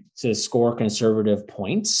looking to score conservative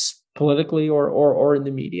points politically or in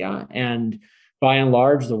the media. And by and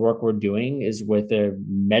large, the work we're doing is with a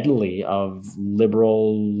medley of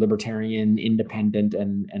liberal, libertarian, independent,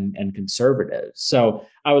 and conservatives. So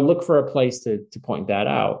I would look for a place to point that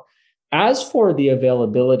out. As for the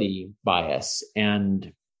availability bias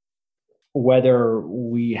and whether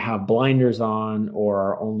we have blinders on or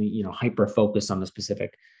are only hyper focused on a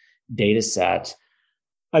specific data set,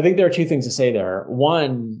 I think there are 2 things to say there.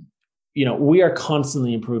 One, we are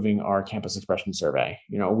constantly improving our campus expression survey.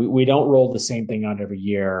 We don't roll the same thing out every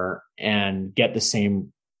year and get the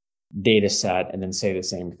same data set and then say the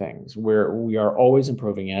same things. We are always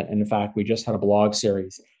improving it. And in fact, we just had a blog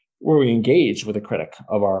series where we engaged with a critic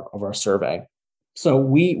of our survey. So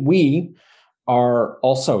we are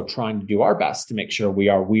also trying to do our best to make sure we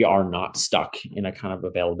are not stuck in a kind of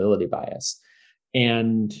availability bias.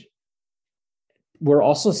 And we're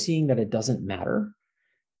also seeing that it doesn't matter.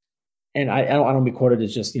 And I don't be quoted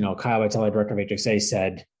as just, Kyle Vitale, director of HXA,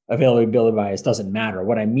 said availability bias doesn't matter.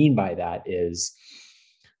 What I mean by that is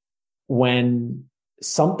when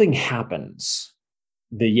something happens,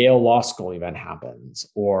 the Yale Law School event happens,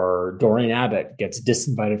 or Dorian Abbott gets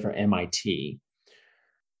disinvited from MIT,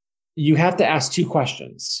 you have to ask 2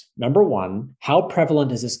 questions. Number one, how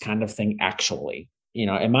prevalent is this kind of thing actually?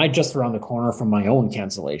 Am I just around the corner from my own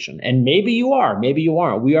cancellation? And maybe you are, maybe you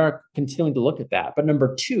aren't. We are continuing to look at that. But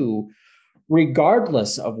number 2,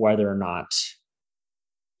 regardless of whether or not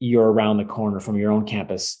you're around the corner from your own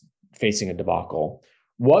campus facing a debacle,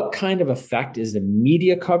 what kind of effect is the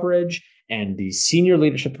media coverage and the senior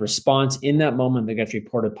leadership response in that moment that gets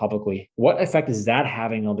reported publicly? What effect is that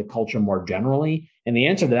having on the culture more generally? And the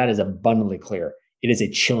answer to that is abundantly clear. It is a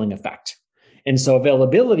chilling effect. And so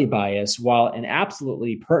availability bias, while an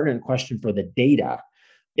absolutely pertinent question for the data,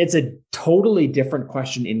 it's a totally different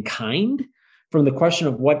question in kind from the question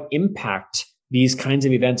of what impact these kinds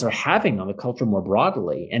of events are having on the culture more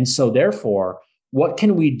broadly. And so therefore, what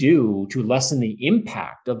can we do to lessen the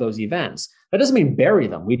impact of those events? That doesn't mean bury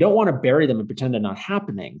them. We don't want to bury them and pretend they're not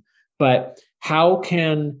happening. But how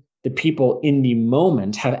can the people in the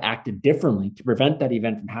moment have acted differently to prevent that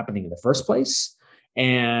event from happening in the first place?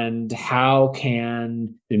 And how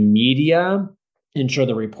can the media ensure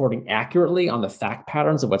they're reporting accurately on the fact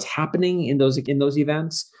patterns of what's happening in those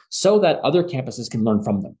events so that other campuses can learn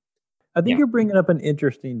from them? I think you're bringing up an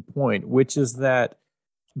interesting point, which is that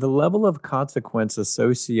the level of consequence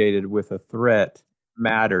associated with a threat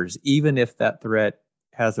matters, even if that threat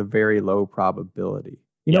has a very low probability.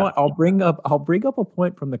 You know what? I'll bring up a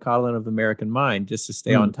point from the Coddling of the American Mind just to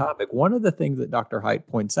stay on topic. One of the things that Dr. Haidt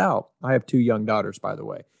points out, I have 2 young daughters, by the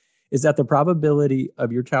way, is that the probability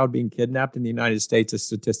of your child being kidnapped in the United States is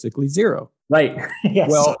statistically 0. Right.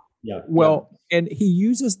 Yes. Well, Yeah. Well, and he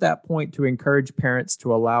uses that point to encourage parents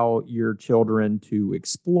to allow your children to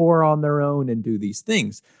explore on their own and do these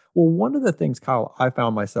things. Well, one of the things, Kyle, I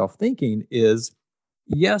found myself thinking is,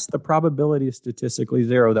 yes, the probability is statistically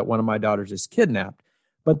zero that one of my daughters is kidnapped,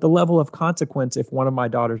 but the level of consequence if one of my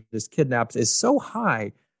daughters is kidnapped is so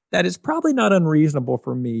high that it's probably not unreasonable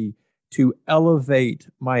for me to elevate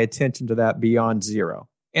my attention to that beyond zero.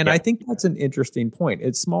 And I think that's an interesting point.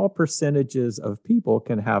 It's small percentages of people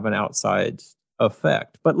can have an outside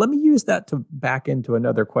effect. But let me use that to back into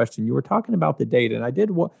another question. You were talking about the data, and I did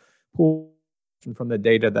pull from the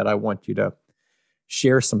data that I want you to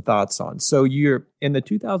share some thoughts on. So you're in the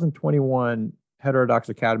 2021 Heterodox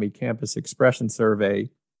Academy Campus Expression Survey,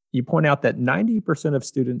 you point out that 90% of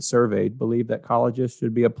students surveyed believe that colleges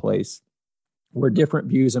should be a place where different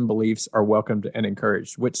views and beliefs are welcomed and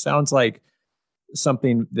encouraged, which sounds like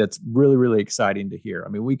something that's really, really exciting to hear. I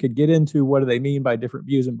mean, we could get into what do they mean by different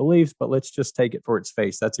views and beliefs, but let's just take it for its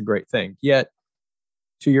face. That's a great thing. Yet,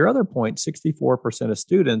 to your other point, 64% of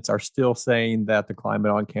students are still saying that the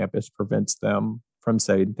climate on campus prevents them from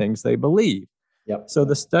saying things they believe. Yep. So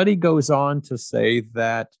the study goes on to say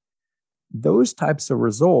that those types of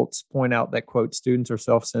results point out that, quote, students are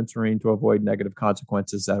self-censoring to avoid negative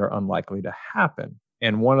consequences that are unlikely to happen.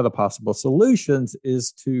 And one of the possible solutions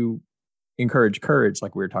is to encourage courage,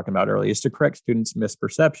 like we were talking about earlier, is to correct students'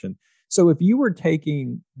 misperception. So if you were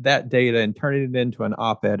taking that data and turning it into an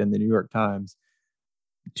op-ed in the New York Times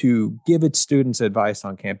to give its students advice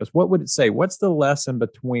on campus, what would it say? What's the lesson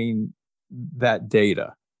between that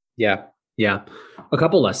data? Yeah. A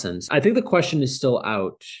couple lessons. I think the question is still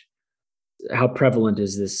out. How prevalent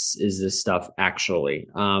is this stuff actually?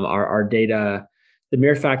 Our data, the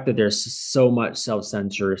mere fact that there's so much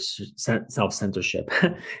self-censorship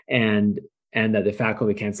and that the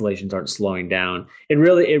faculty cancellations aren't slowing down, it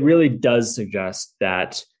really does suggest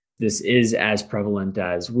that this is as prevalent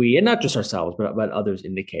as we, and not just ourselves, but others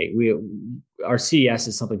indicate. Our CES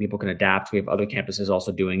is something people can adapt. We have other campuses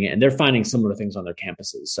also doing it, and they're finding similar things on their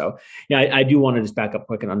campuses. So yeah, I do want to just back up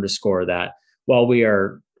quick and underscore that while we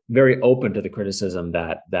are very open to the criticism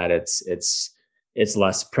that it's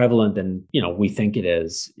less prevalent than we think it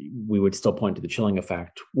is, we would still point to the chilling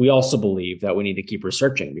effect. We also believe that we need to keep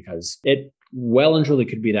researching because it well and truly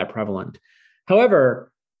could be that prevalent.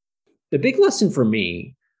 However, the big lesson for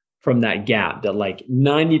me from that gap, that like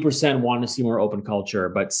 90% want to see more open culture,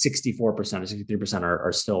 but 64% or 63%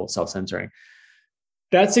 are still self-censoring,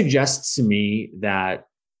 that suggests to me that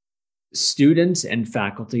students and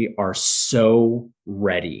faculty are so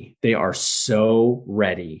ready. They are so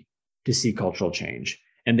ready to see cultural change.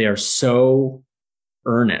 And they are so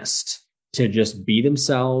earnest to just be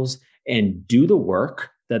themselves and do the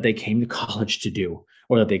work that they came to college to do,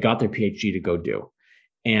 or that they got their PhD to go do.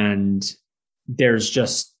 And there's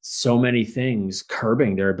just so many things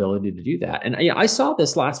curbing their ability to do that. And I saw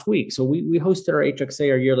this last week. So we hosted our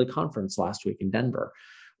HXA, our yearly conference last week in Denver.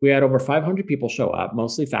 We had over 500 people show up,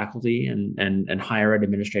 mostly faculty and higher ed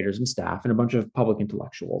administrators and staff, and a bunch of public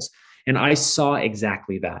intellectuals. And I saw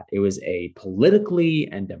exactly that. It was a politically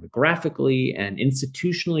and demographically and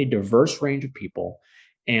institutionally diverse range of people.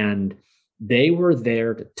 And they were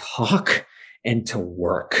there to talk and to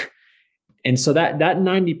work. And so that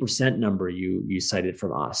 90% number you cited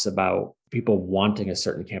from us about people wanting a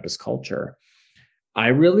certain campus culture, I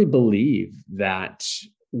really believe that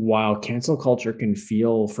while cancel culture can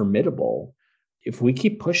feel formidable, if we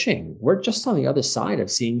keep pushing, we're just on the other side of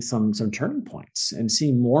seeing some turning points and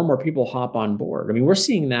seeing more and more people hop on board. I mean, we're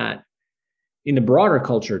seeing that in the broader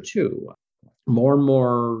culture too. More and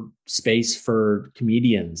more space for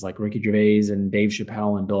comedians like Ricky Gervais and Dave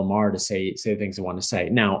Chappelle and Bill Maher to say things they want to say.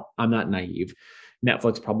 Now, I'm not naive.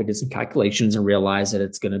 Netflix probably did some calculations and realized that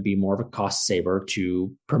it's going to be more of a cost saver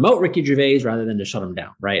to promote Ricky Gervais rather than to shut him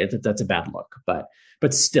down, right? That's a bad look.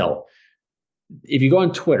 But still, if you go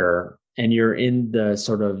on Twitter and you're in the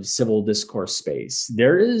sort of civil discourse space,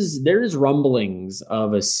 there is rumblings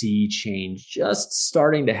of a sea change just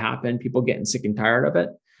starting to happen, people getting sick and tired of it.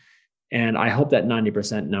 And I hope that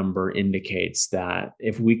 90% number indicates that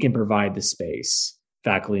if we can provide the space,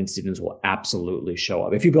 faculty and students will absolutely show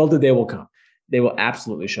up. If you build it, they will come. They will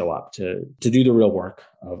absolutely show up to do the real work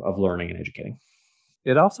of learning and educating.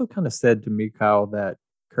 It also kind of said to me, Kyle, that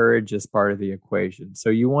courage is part of the equation. So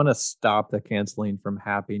you want to stop the canceling from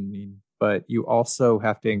happening, but you also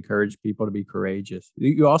have to encourage people to be courageous.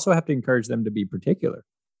 You also have to encourage them to be particular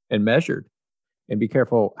and measured and be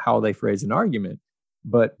careful how they phrase an argument.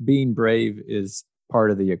 But being brave is part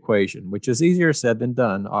of the equation, which is easier said than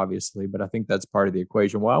done, obviously, but I think that's part of the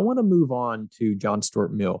equation. Well, I want to move on to John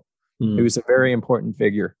Stuart Mill, who's a very important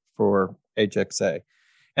figure for HXA.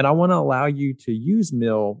 And I want to allow you to use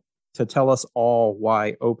Mill to tell us all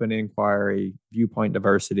why open inquiry, viewpoint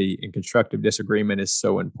diversity, and constructive disagreement is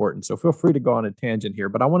so important. So feel free to go on a tangent here,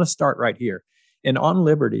 but I want to start right here. And on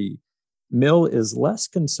liberty, Mill is less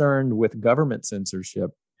concerned with government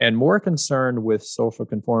censorship and more concerned with social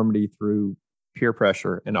conformity through peer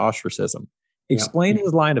pressure and ostracism. Explain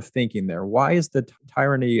his line of thinking there. Why is the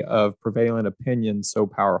tyranny of prevailing opinion so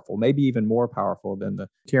powerful, maybe even more powerful than the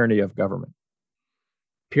tyranny of government?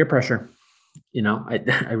 Peer pressure.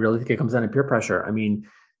 I really think it comes down to peer pressure. I mean,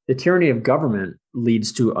 the tyranny of government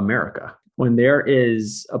leads to America. When there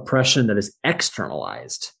is oppression that is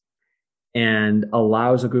externalized and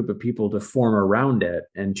allows a group of people to form around it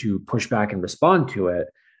and to push back and respond to it,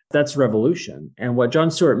 that's revolution. And what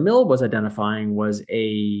John Stuart Mill was identifying was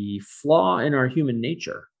a flaw in our human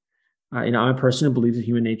nature. I'm a person who believes that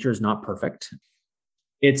human nature is not perfect.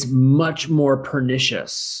 It's much more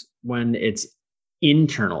pernicious when it's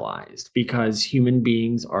internalized, because human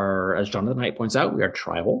beings are, as Jonathan Haidt points out, we are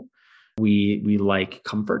tribal. We like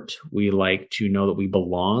comfort. We like to know that we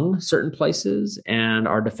belong certain places, and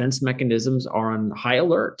our defense mechanisms are on high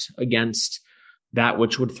alert against that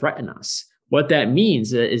which would threaten us. What that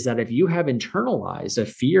means is that if you have internalized a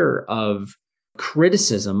fear of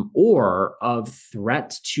criticism or of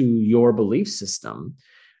threat to your belief system,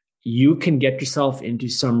 you can get yourself into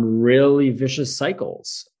some really vicious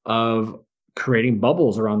cycles of creating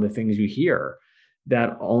bubbles around the things you hear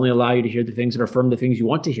that only allow you to hear the things that affirm the things you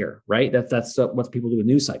want to hear, right? That's what people do with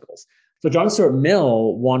news cycles. So John Stuart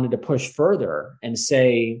Mill wanted to push further and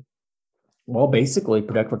say, well, basically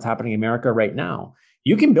predict what's happening in America right now.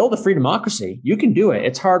 You can build a free democracy. You can do it.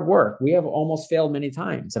 It's hard work. We have almost failed many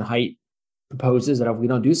times. And Haidt proposes that if we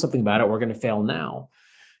don't do something about it, we're going to fail now.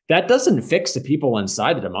 That doesn't fix the people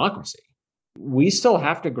inside the democracy. We still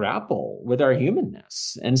have to grapple with our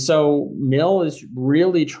humanness. And so Mill is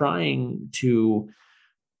really trying to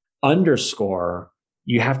underscore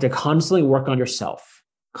you have to constantly work on yourself,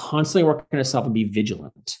 and be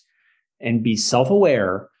vigilant and be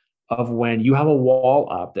self-aware of when you have a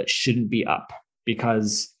wall up that shouldn't be up,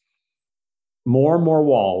 because more and more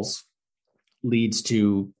walls leads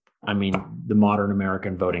to, the modern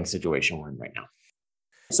American voting situation we're in right now.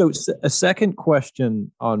 So a second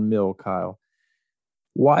question on Mill, Kyle.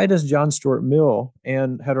 Why does John Stuart Mill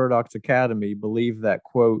and Heterodox Academy believe that,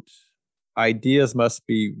 quote, ideas must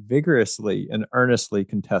be vigorously and earnestly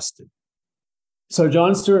contested? So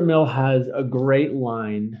John Stuart Mill has a great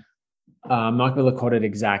line. I'm not going to quote it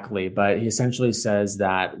exactly, but he essentially says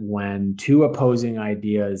that when two opposing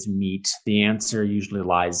ideas meet, the answer usually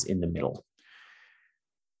lies in the middle.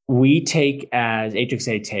 We take as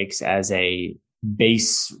HXA takes as a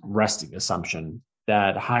base resting assumption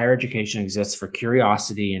that higher education exists for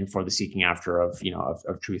curiosity and for the seeking after of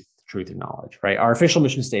truth and knowledge, right? Our official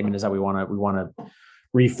mission statement is that we want to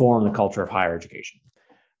reform the culture of higher education.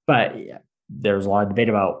 But there's a lot of debate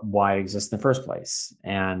about why it exists in the first place.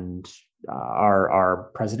 And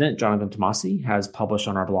our president, Jonathan Tomasi, has published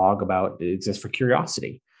on our blog about it exists for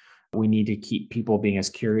curiosity. We need to keep people being as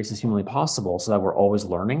curious as humanly possible so that we're always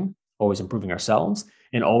learning, always improving ourselves,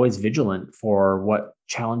 and always vigilant for what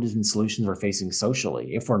challenges and solutions we're facing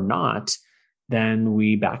socially. If we're not, then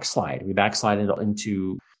we backslide. We backslide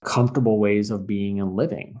into comfortable ways of being and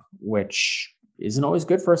living, which isn't always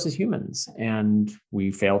good for us as humans, and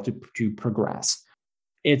we fail to progress.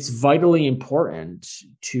 It's vitally important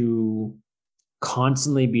to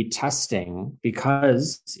constantly be testing,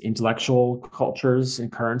 because intellectual cultures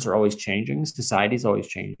and currents are always changing, society is always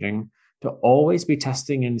changing, to always be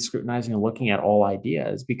testing and scrutinizing and looking at all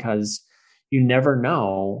ideas, because you never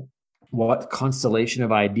know what constellation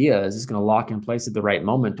of ideas is going to lock in place at the right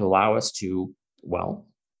moment to allow us to,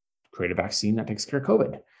 create a vaccine that takes care of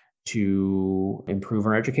COVID, to improve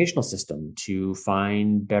our educational system, to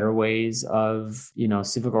find better ways of,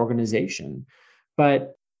 civic organization.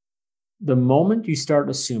 But the moment you start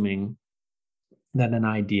assuming that an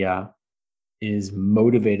idea is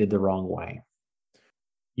motivated the wrong way,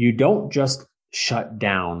 you don't just shut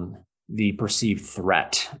down the perceived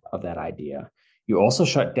threat of that idea. You also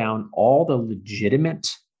shut down all the legitimate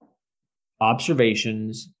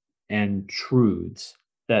observations and truths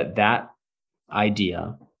that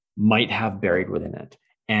idea might have buried within it.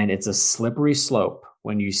 And it's a slippery slope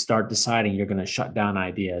when you start deciding you're going to shut down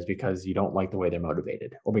ideas because you don't like the way they're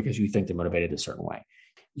motivated, or because you think they're motivated a certain way.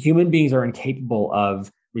 Human beings are incapable of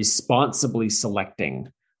responsibly selecting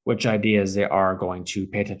which ideas they are going to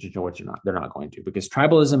pay attention to, which they're not going to, because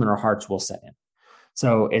tribalism in our hearts will set in.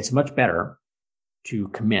 So it's much better to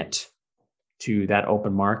commit to that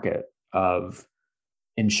open market of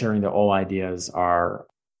ensuring that all ideas are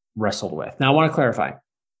wrestled with. Now, I want to clarify.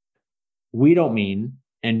 We don't mean,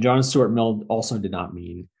 and John Stuart Mill also did not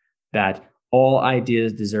mean, that all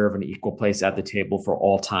ideas deserve an equal place at the table for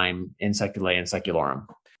all time in seculae and secularum.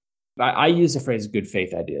 I use the phrase good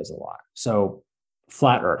faith ideas a lot. So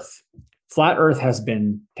flat earth. Flat earth has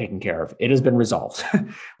been taken care of. It has been resolved.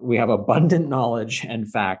 We have abundant knowledge and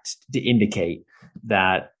facts to indicate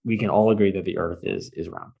that we can all agree that the earth is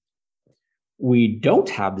round. We don't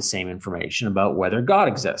have the same information about whether God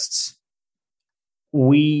exists.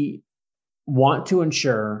 We want to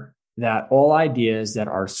ensure that all ideas that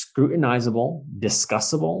are scrutinizable,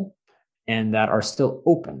 discussable, and that are still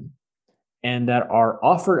open and that are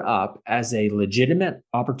offered up as a legitimate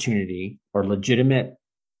opportunity or legitimate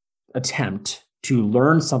attempt to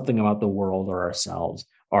learn something about the world or ourselves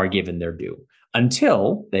are given their due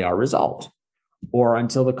until they are resolved or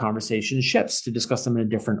until the conversation shifts to discuss them in a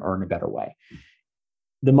different or in a better way.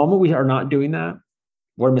 The moment we are not doing that,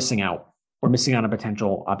 we're missing out. We're missing out on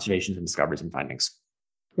potential observations and discoveries and findings.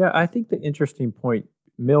 Yeah, I think the interesting point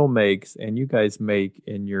Mill makes and you guys make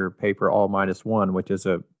in your paper All Minus One, which is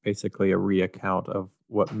basically a reaccount of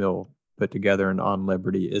what Mill put together in On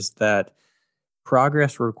Liberty, is that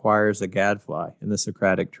progress requires a gadfly in the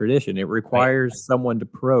Socratic tradition. It requires someone to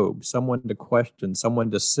probe, someone to question, someone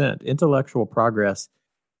to scent. Intellectual progress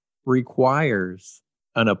requires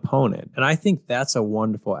an opponent. And I think that's a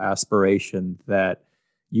wonderful aspiration that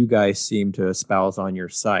you guys seem to espouse on your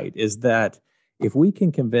site, is that if we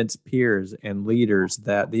can convince peers and leaders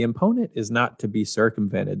that the opponent is not to be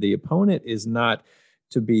circumvented, the opponent is not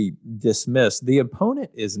to be dismissed, the opponent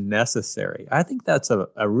is necessary. I think that's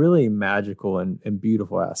a really magical and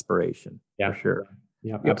beautiful aspiration, for sure.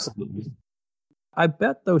 Yeah, absolutely. I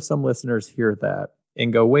bet, though, some listeners hear that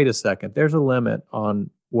and go, wait a second, there's a limit on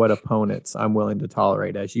what opponents I'm willing to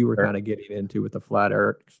tolerate, as you were kind of getting into with the flat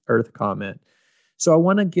earth comment. So I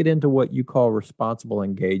want to get into what you call responsible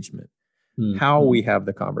engagement. How we have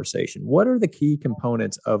the conversation. What are the key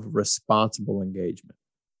components of responsible engagement?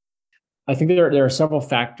 I think there are several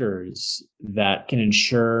factors that can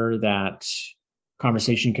ensure that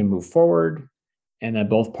conversation can move forward and that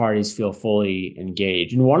both parties feel fully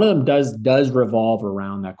engaged. And one of them does revolve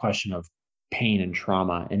around that question of pain and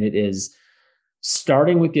trauma. And it is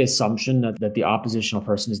starting with the assumption that the oppositional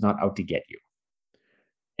person is not out to get you.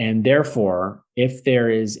 And therefore, if there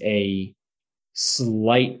is a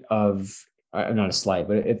slight of, not a slight,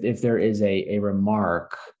 but if there is a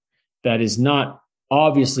remark that is not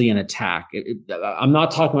obviously an attack, I'm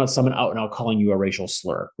not talking about someone out and out calling you a racial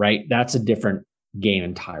slur, right? That's a different game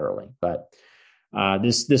entirely. But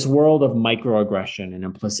this world of microaggression and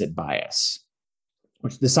implicit bias,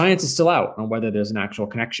 which the science is still out on whether there's an actual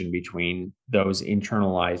connection between those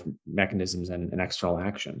internalized mechanisms and external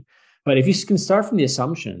action. But if you can start from the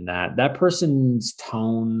assumption that that person's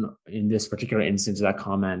tone in this particular instance of that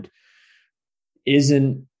comment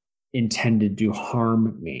isn't intended to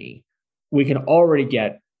harm me, we can already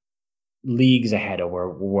get leagues ahead of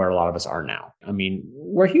where a lot of us are now. I mean,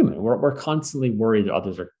 we're human. We're constantly worried that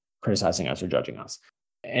others are criticizing us or judging us.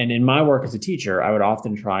 And in my work as a teacher, I would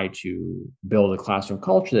often try to build a classroom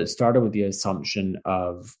culture that started with the assumption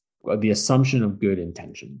of good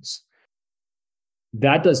intentions.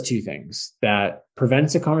 That does two things. That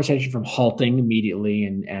prevents a conversation from halting immediately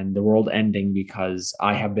and the world ending because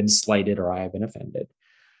I have been slighted or I have been offended.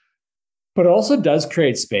 But it also does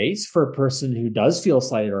create space for a person who does feel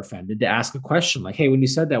slighted or offended to ask a question like, hey, when you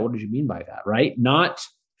said that, what did you mean by that, right? Not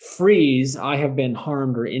freeze, I have been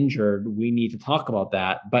harmed or injured, we need to talk about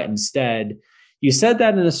that. But instead, you said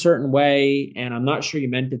that in a certain way, and I'm not sure you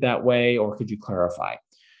meant it that way, or could you clarify?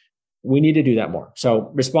 We need to do that more.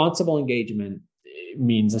 So responsible engagement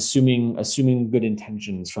means assuming good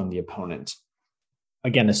intentions from the opponent.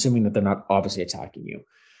 Again, assuming that they're not obviously attacking you.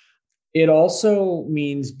 It also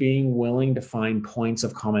means being willing to find points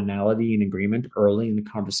of commonality and agreement early in the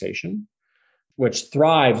conversation, which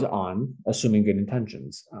thrives on assuming good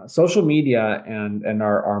intentions. Social media and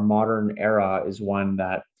our modern era is one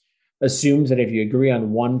that assumes that if you agree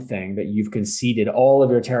on one thing, that you've conceded all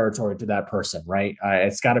of your territory to that person, right?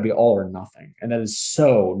 It's got to be all or nothing. And that is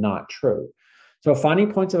so not true. So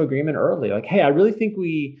finding points of agreement early, like, hey, I really think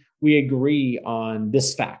we agree on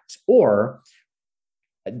this fact. Or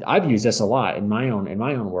I've used this a lot in my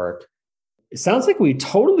own work. It sounds like we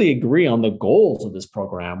totally agree on the goals of this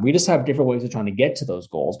program. We just have different ways of trying to get to those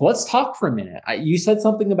goals. But let's talk for a minute. You said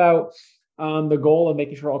something about the goal of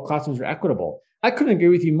making sure all classrooms are equitable. I couldn't agree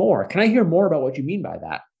with you more. Can I hear more about what you mean by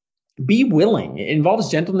that? Be willing. It involves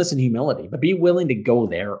gentleness and humility, but be willing to go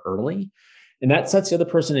there early. And that sets the other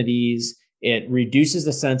person at ease. It reduces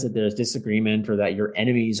the sense that there's disagreement or that your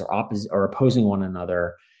enemies are opposing one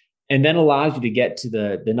another. and then allows you to get to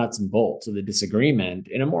the nuts and bolts of the disagreement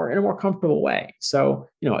in a more comfortable way. So,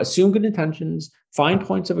 assume good intentions, find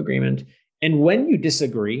points of agreement, and when you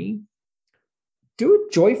disagree, do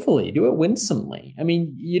it joyfully, do it winsomely. I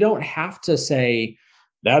mean, you don't have to say,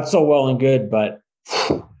 that's so well and good, but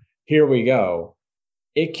here we go.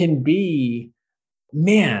 It can be,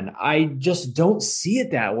 man, I just don't see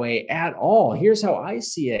it that way at all. Here's how I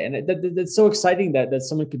see it. And that's so exciting that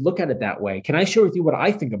someone could look at it that way. Can I share with you what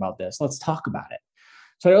I think about this? Let's talk about it.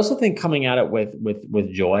 So I also think coming at it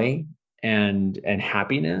with joy and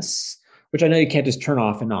happiness, which I know you can't just turn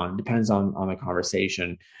off and on, depends on the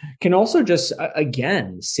conversation, can also just,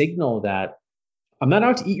 again, signal that I'm not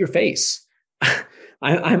out to eat your face.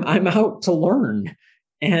 I'm out to learn.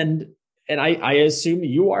 And I assume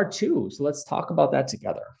you are too. So let's talk about that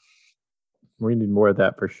together. We need more of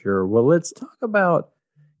that for sure. Well, let's talk about,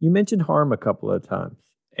 you mentioned harm a couple of times.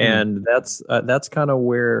 And that's kind of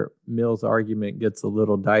where Mill's argument gets a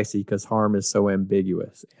little dicey, because harm is so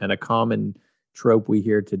ambiguous. And a common trope we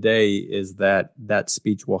hear today is that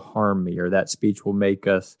speech will harm me, or that speech will make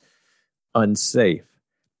us unsafe.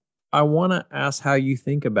 I want to ask how you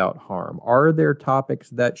think about harm. Are there topics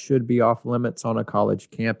that should be off limits on a college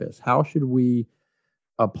campus? How should we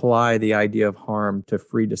apply the idea of harm to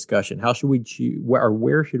free discussion? How should we choose,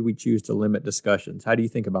 where should we choose to limit discussions? How do you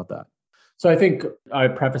think about that? So I think I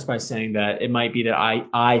preface by saying that it might be that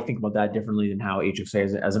I think about that differently than how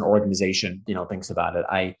HXA as an organization, thinks about it.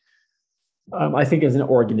 I think as an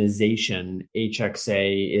organization,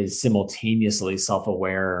 HXA is simultaneously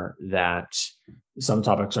self-aware that some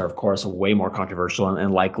topics are, of course, way more controversial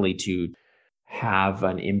and likely to have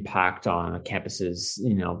an impact on a campus's,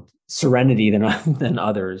 serenity than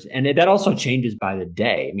others. And that also changes by the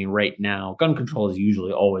day. I mean, right now, gun control is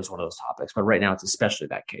usually always one of those topics, but right now it's especially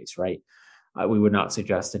that case, right? We would not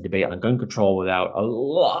suggest a debate on gun control without a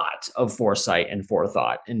lot of foresight and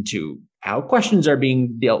forethought into how questions are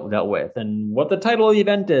being dealt with and what the title of the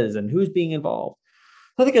event is and who's being involved.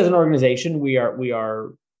 So I think as an organization, we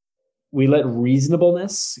let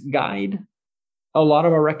reasonableness guide a lot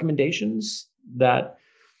of our recommendations, that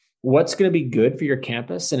what's going to be good for your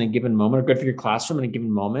campus in a given moment, or good for your classroom in a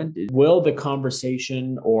given moment. Will the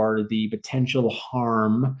conversation or the potential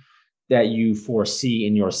harm that you foresee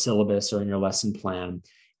in your syllabus or in your lesson plan,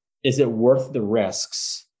 is it worth the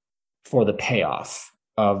risks for the payoff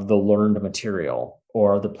of the learned material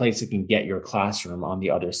or the place it can get your classroom on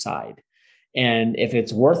the other side? And if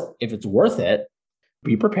it's worth it,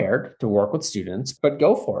 be prepared to work with students, but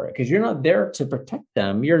go for it, because you're not there to protect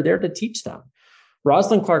them. You're there to teach them.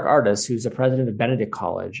 Rosalind Clark Artis, who's the president of Benedict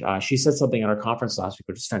College, she said something at our conference last week,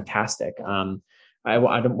 which is fantastic. I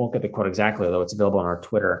won't get the quote exactly, though it's available on our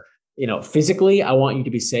Twitter. Physically, I want you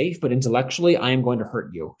to be safe, but intellectually, I am going to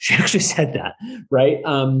hurt you. She actually said that, right?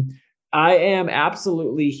 I am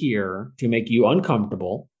absolutely here to make you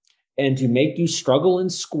uncomfortable and to make you struggle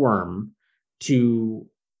and squirm to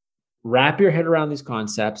wrap your head around these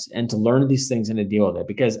concepts and to learn these things and to deal with it.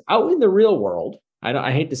 Because out in the real world,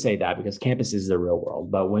 I hate to say that because campus is the real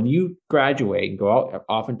world, but when you graduate and go out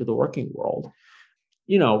off into the working world,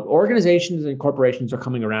 organizations and corporations are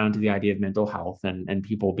coming around to the idea of mental health and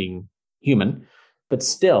people being human, but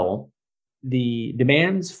still the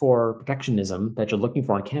demands for protectionism that you're looking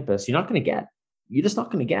for on campus, you're just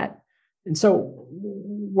not going to get. And so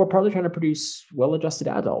we're probably trying to produce well-adjusted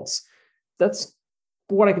adults. That's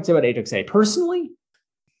what I could say about HXA. Personally,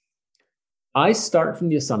 I start from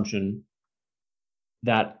the assumption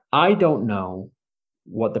that I don't know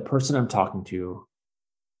what the person I'm talking to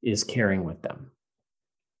is carrying with them.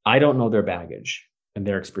 I don't know their baggage and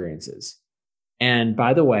their experiences. And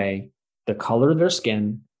by the way, the color of their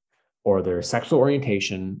skin or their sexual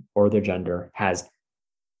orientation or their gender has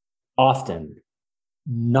often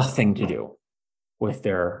nothing to do with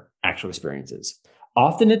their actual experiences.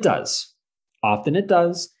 Often it does,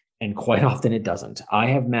 and quite often it doesn't. I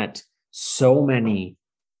have met so many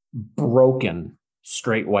broken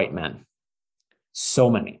straight white men, so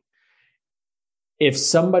many. If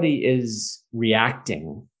somebody is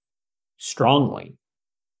reacting strongly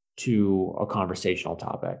to a conversational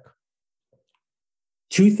topic,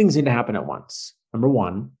 two things need to happen at once. Number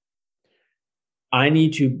one, I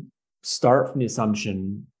need to start from the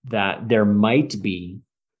assumption that there might be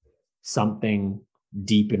something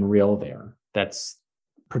deep and real there that's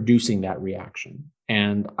producing that reaction.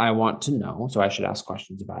 And I want to know, so I should ask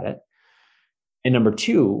questions about it. And number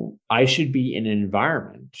two, I should be in an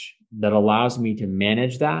environment that allows me to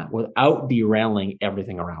manage that without derailing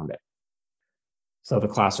everything around it. So the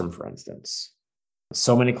classroom, for instance,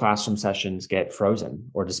 So many classroom sessions get frozen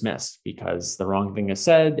or dismissed because the wrong thing is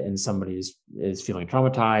said and somebody is feeling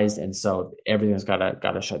traumatized. And so everything's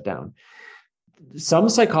gotta shut down. Some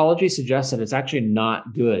psychology suggests that it's actually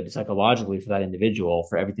not good psychologically for that individual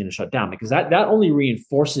for everything to shut down, because that only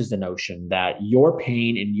reinforces the notion that your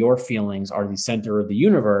pain and your feelings are the center of the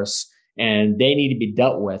universe and they need to be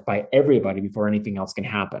dealt with by everybody before anything else can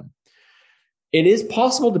happen. It is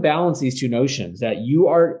possible to balance these two notions that you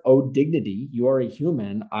are owed dignity, you are a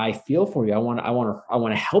human, I feel for you, I want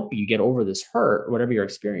to help you get over this hurt, whatever you're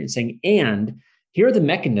experiencing, and here are the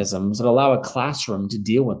mechanisms that allow a classroom to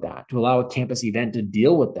deal with that, to allow a campus event to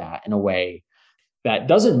deal with that in a way that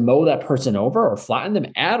doesn't mow that person over or flatten them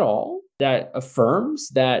at all, that affirms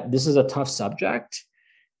that this is a tough subject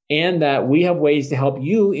and that we have ways to help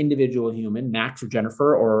you, individual human, Max or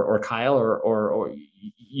Jennifer or Kyle or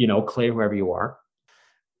Clay, whoever you are,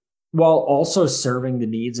 while also serving the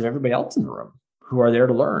needs of everybody else in the room who are there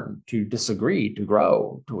to learn, to disagree, to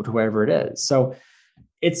grow, to whatever it is. So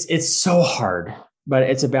it's so hard, but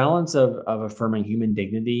it's a balance of affirming human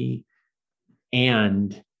dignity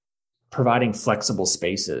and providing flexible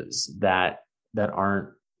spaces that aren't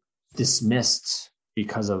dismissed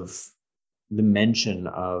because of the mention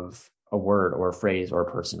of a word or a phrase or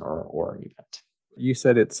a person or an event. You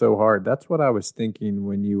said it's so hard. That's what I was thinking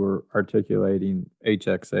when you were articulating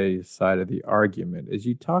HXA's side of the argument. As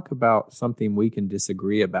you talk about something we can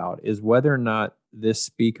disagree about is whether or not this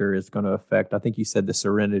speaker is going to affect, I think you said, the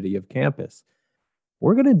serenity of campus.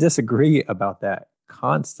 We're going to disagree about that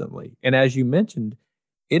constantly. And as you mentioned,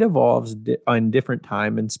 it evolves on different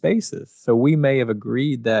time and spaces. So we may have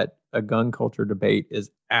agreed that a gun culture debate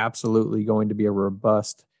is absolutely going to be a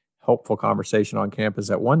robust, helpful conversation on campus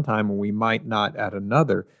at one time, and we might not at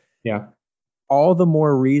another. Yeah. All the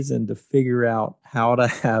more reason to figure out how to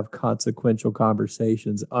have consequential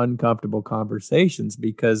conversations, uncomfortable conversations,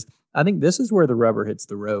 because I think this is where the rubber hits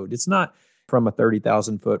the road. It's not from a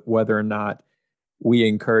 30,000 foot whether or not we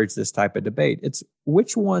encourage this type of debate. It's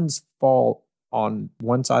which ones fall on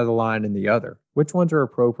one side of the line and the other, which ones are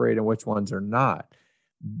appropriate and which ones are not.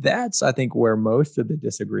 That's, I think, where most of the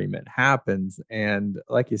disagreement happens. And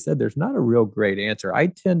like you said, there's not a real great answer. I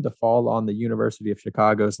tend to fall on the University of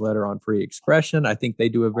Chicago's letter on free expression. I think they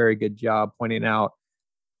do a very good job pointing out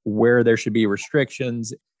where there should be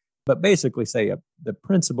restrictions, but basically say the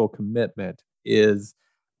principal commitment is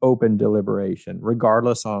open deliberation,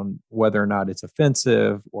 regardless on whether or not it's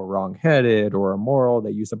offensive or wrongheaded or immoral.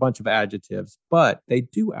 They use a bunch of adjectives, but they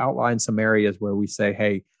do outline some areas where we say,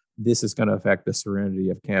 hey, this is going to affect the serenity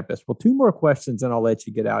of campus. Well, two more questions and I'll let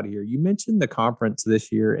you get out of here. You mentioned the conference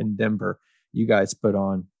this year in Denver you guys put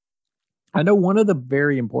on. I know one of the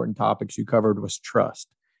very important topics you covered was trust.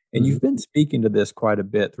 And you've been speaking to this quite a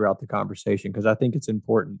bit throughout the conversation because I think it's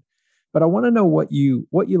important. But I want to know what you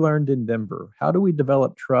learned in Denver. How do we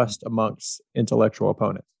develop trust amongst intellectual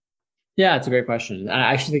opponents? Yeah, it's a great question.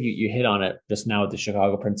 I actually think you hit on it just now with the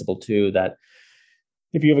Chicago principle too, that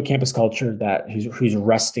if you have a campus culture that whose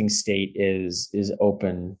resting state is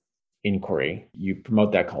open inquiry, you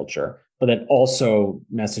promote that culture, but then also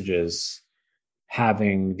messages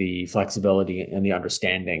having the flexibility and the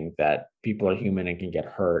understanding that people are human and can get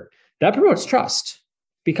hurt. That promotes trust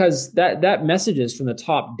because that messages from the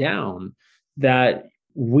top down that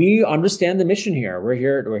we understand the mission here. We're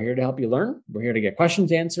here to help you learn. We're here to get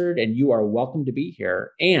questions answered, and you are welcome to be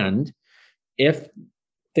here. And if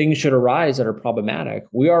things should arise that are problematic,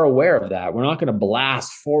 we are aware of that. We're not going to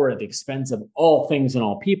blast forward at the expense of all things and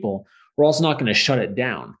all people. We're also not going to shut it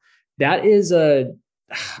down. That is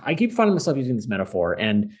I keep finding myself using this metaphor,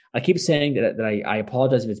 and I keep saying that I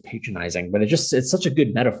apologize if it's patronizing, but it's such a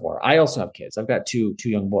good metaphor. I also have kids. I've got two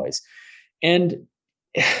young boys, and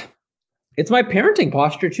it's my parenting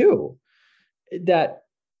posture too, that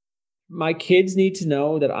my kids need to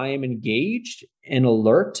know that I am engaged and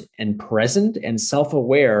alert and present and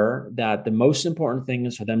self-aware, that the most important thing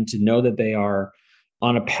is for them to know that they are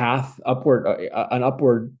on an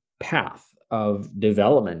upward path of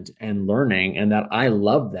development and learning, and that I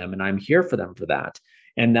love them and I'm here for them for that.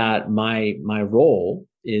 And that my role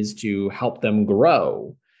is to help them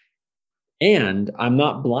grow. And I'm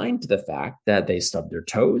not blind to the fact that they stub their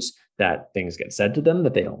toes, that things get said to them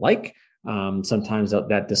that they don't like. Sometimes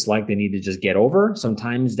that dislike they need to just get over.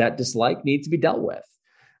 Sometimes that dislike needs to be dealt with.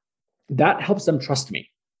 That helps them trust me.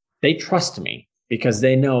 They trust me because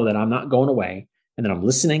they know that I'm not going away and that I'm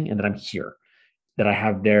listening and that I'm here, that I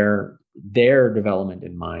have their development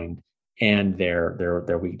in mind and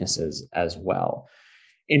their weaknesses as well.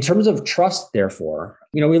 In terms of trust, therefore,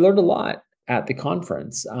 we learned a lot at the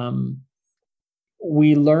conference.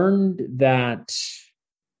 We learned that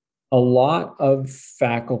A lot of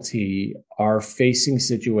faculty are facing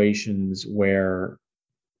situations where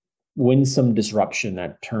win some disruption,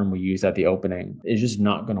 that term we used at the opening, is just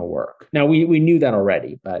not going to work. Now, we knew that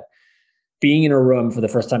already, but being in a room for the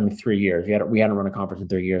first time in 3 years, we hadn't run a conference in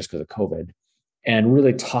 3 years because of COVID, and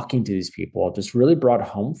really talking to these people just really brought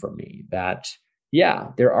home for me that, yeah,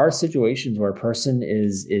 there are situations where a person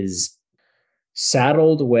is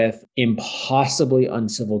saddled with impossibly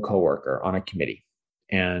uncivil coworker on a committee,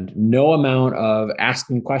 and no amount of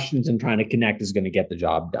asking questions and trying to connect is going to get the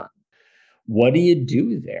job done. What do you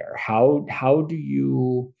do there? How do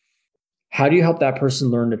you help that person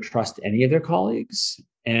learn to trust any of their colleagues?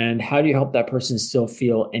 And how do you help that person still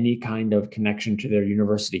feel any kind of connection to their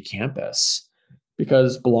university campus?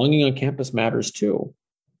 Because belonging on campus matters too.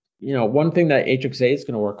 One thing that HXA is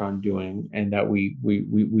going to work on doing, and that we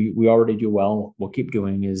already do well, we'll keep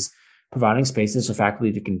doing, is providing spaces for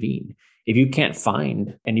faculty to convene. If you can't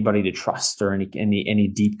find anybody to trust or any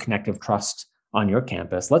deep connective trust on your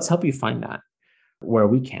campus, let's help you find that where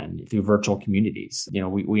we can through virtual communities.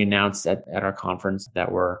 We announced at our conference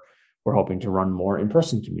that we're hoping to run more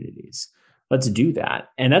in-person communities. Let's do that.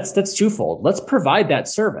 And that's twofold. Let's provide that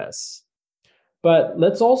service, but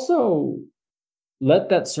let's also let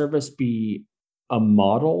that service be a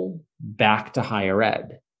model back to higher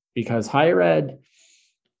ed, because higher ed,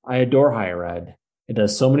 I adore higher ed. It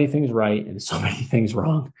does so many things right and so many things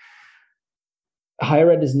wrong.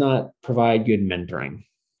 Higher ed does not provide good mentoring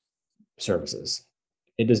services.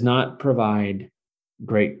 It does not provide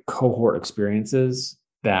great cohort experiences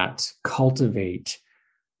that cultivate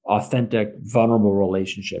authentic, vulnerable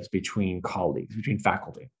relationships between colleagues, between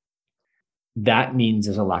faculty. That means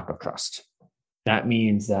there's a lack of trust. That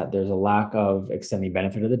means that there's a lack of extending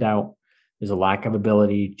benefit of the doubt. There's a lack of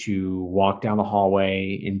ability to walk down the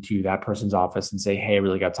hallway into that person's office and say, hey, I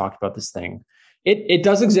really got to talk about this thing. It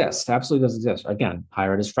does exist, absolutely does exist. Again,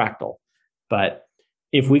 higher ed is fractal. But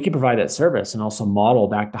if we can provide that service and also model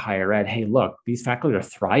back to higher ed, hey, look, these faculty are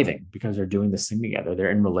thriving because they're doing this thing together. They're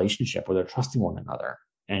in relationship where they're trusting one another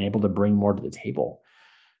and able to bring more to the table.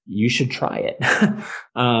 You should try it.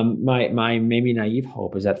 My maybe naive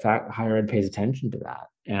hope is that higher ed pays attention to that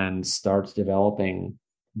and starts developing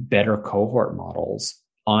better cohort models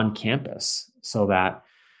on campus so that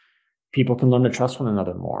people can learn to trust one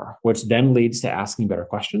another more, which then leads to asking better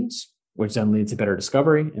questions, which then leads to better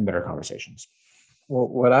discovery and better conversations. Well,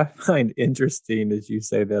 what I find interesting is you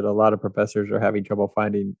say that a lot of professors are having trouble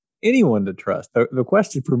finding anyone to trust. The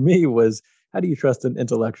question for me was, how do you trust an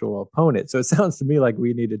intellectual opponent? So it sounds to me like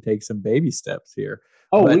we need to take some baby steps here.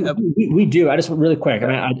 Oh, but, we do. I just really quick. I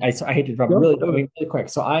mean, I hate to interrupt. Really quick.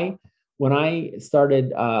 So when I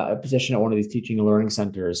started a position at one of these teaching and learning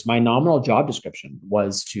centers, my nominal job description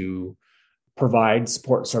was to provide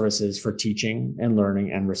support services for teaching and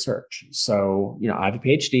learning and research. So, I have a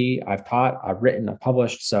PhD, I've taught, I've written, I've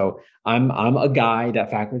published. So I'm a guy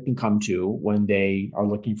that faculty can come to when they are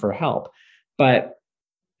looking for help. But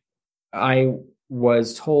I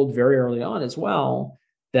was told very early on as well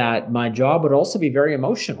that my job would also be very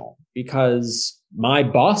emotional, because my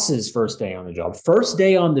boss's first day on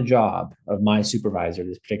the job of my supervisor,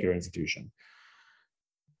 this particular institution,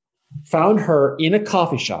 found her in a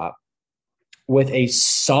coffee shop with a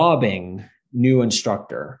sobbing new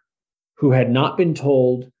instructor who had not been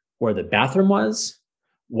told where the bathroom was,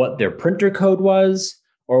 what their printer code was,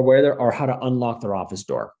 or how to unlock their office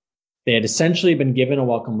door. They had essentially been given a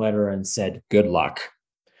welcome letter and said, good luck.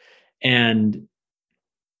 And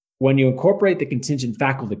when you incorporate the contingent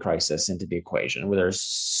faculty crisis into the equation, where there's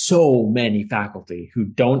so many faculty who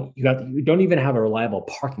don't even have a reliable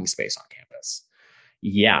parking space on campus,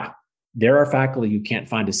 yeah, there are faculty who can't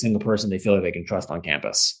find a single person they feel like they can trust on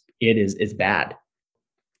campus. It's bad.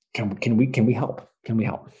 Can we help? Can we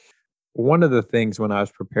help? One of the things when I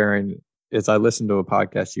was preparing is I listened to a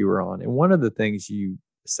podcast you were on, and one of the things you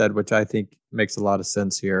said, which I think makes a lot of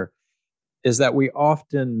sense here, is that we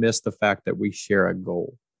often miss the fact that we share a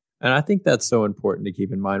goal. And I think that's so important to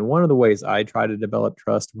keep in mind. One of the ways I try to develop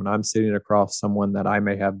trust when I'm sitting across someone that I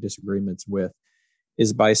may have disagreements with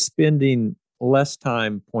is by spending less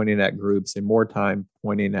time pointing at groups and more time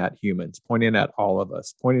pointing at humans, pointing at all of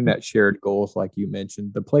us, pointing at shared goals, like you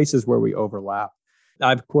mentioned, the places where we overlap.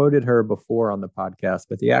 I've quoted her before on the podcast,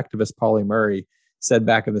 but the activist Pauli Murray said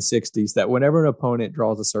back in the 60s that whenever an opponent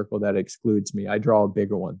draws a circle that excludes me, I draw a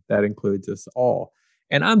bigger one that includes us all.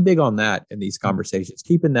 And I'm big on that in these conversations,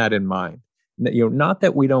 keeping that in mind. Not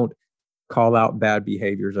that we don't call out bad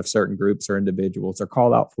behaviors of certain groups or individuals or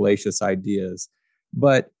call out fallacious ideas,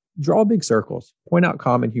 but draw big circles, point out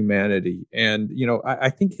common humanity. And, I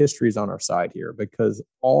think history is on our side here because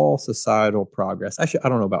all societal progress, actually, I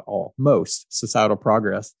don't know about all, most societal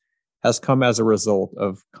progress has come as a result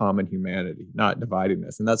of common humanity, not dividing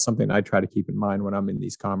us. And that's something I try to keep in mind when I'm in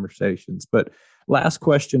these conversations. But last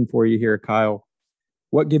question for you here, Kyle.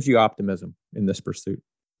 What gives you optimism in this pursuit?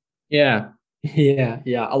 Yeah.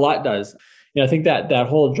 Yeah. A lot does. I think that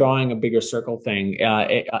whole drawing a bigger circle thing,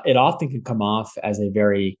 it often can come off as a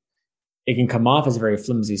very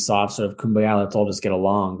flimsy, soft sort of kumbaya, let's all just get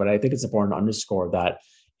along. But I think it's important to underscore that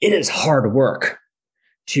it is hard work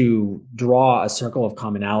to draw a circle of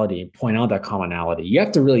commonality, point out that commonality. You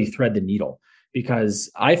have to really thread the needle,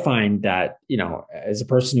 because I find that, as a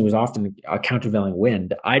person who is often a countervailing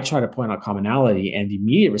wind, I try to point out commonality and the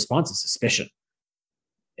immediate response is suspicion.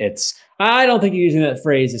 I don't think you're using that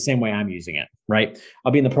phrase the same way I'm using it, right?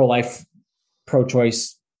 I'll be in the pro-life,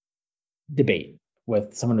 pro-choice debate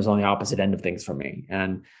with someone who's on the opposite end of things from me.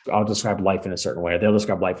 And I'll describe life in a certain way, or they'll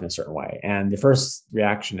describe life in a certain way. And the first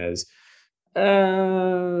reaction is,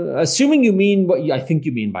 assuming you mean what I think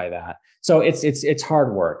you mean by that. So it's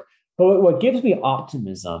hard work. But what gives me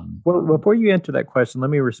optimism? Well, before you answer that question, let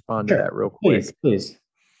me respond to that real quick. Please.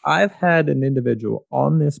 I've had an individual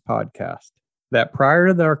on this podcast that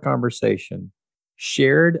prior to our conversation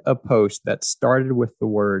shared a post that started with the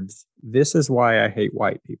words, "This is why I hate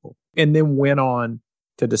white people," and then went on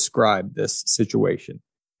to describe this situation.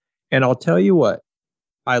 And I'll tell you what,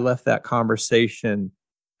 I left that conversation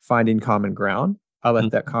finding common ground. I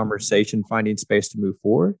left that conversation finding space to move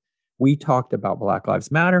forward. We talked about Black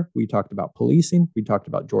Lives Matter. We talked about policing. We talked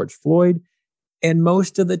about George Floyd. And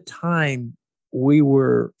most of the time, we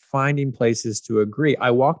were finding places to agree. I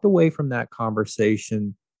walked away from that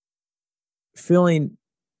conversation feeling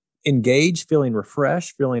engaged, feeling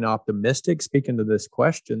refreshed, feeling optimistic, speaking to this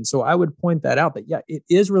question. So I would point that out that, yeah, it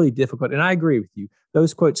is really difficult. And I agree with you.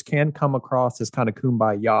 Those quotes can come across as kind of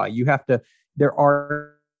kumbaya. There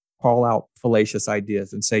are call out fallacious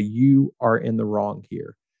ideas and say, you are in the wrong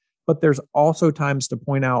here. But there's also times to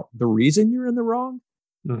point out the reason you're in the wrong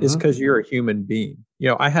is because you're a human being.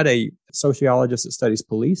 I had a sociologist that studies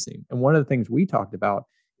policing. And one of the things we talked about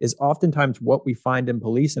is oftentimes what we find in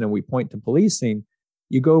policing, and we point to policing,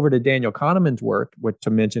 you go over to Daniel Kahneman's work, which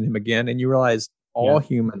to mention him again, and you realize all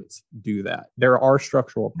humans do that. There are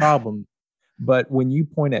structural problems. But when you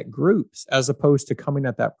point at groups, as opposed to coming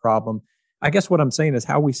at that problem, I guess what I'm saying is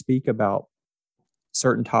how we speak about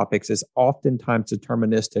certain topics is oftentimes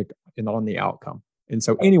deterministic and on the outcome. And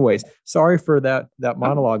so anyways, sorry for that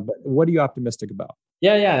monologue, but what are you optimistic about?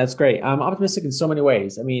 Yeah, that's great. I'm optimistic in so many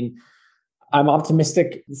ways. I mean, I'm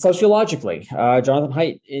optimistic sociologically. Jonathan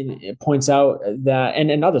Haidt points out that,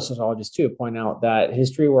 and other sociologists too, point out that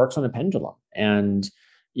history works on a pendulum. And,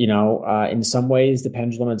 in some ways, the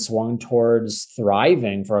pendulum had swung towards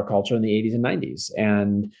thriving for a culture in the 80s and 90s.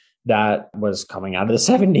 And that was coming out of the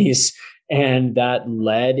 70s. And that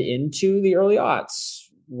led into the early aughts,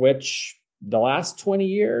 which the last 20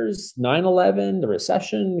 years, 9/11, the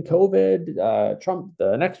recession, COVID, Trump,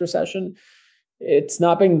 the next recession, it's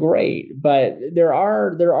not been great. But there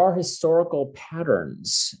are historical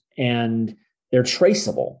patterns and they're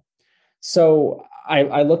traceable. So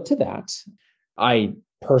I look to that. I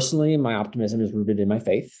personally, my optimism is rooted in my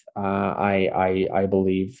faith. I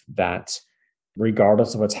believe that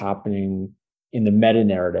regardless of what's happening in the meta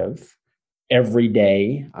narrative, every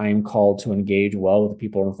day I am called to engage well with the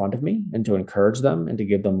people in front of me and to encourage them and to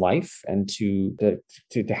give them life and to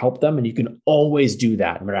help them. And you can always do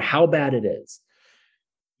that, no matter how bad it is.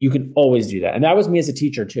 You can always do that. And that was me as a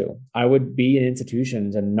teacher too. I would be in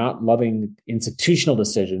institutions and not loving institutional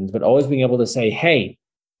decisions, but always being able to say, hey,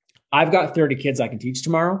 I've got 30 kids I can teach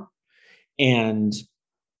tomorrow, and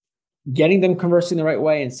getting them conversing the right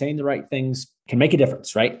way and saying the right things can make a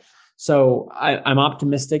difference, right? So I'm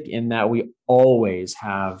optimistic in that we always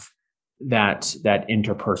have that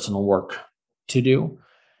interpersonal work to do.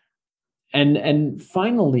 And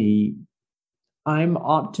finally, I'm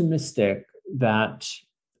optimistic that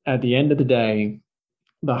at the end of the day,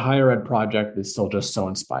 the higher ed project is still just so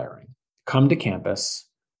inspiring. Come to campus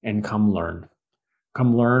and come learn.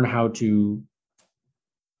 Come learn how to,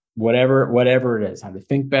 whatever it is, how to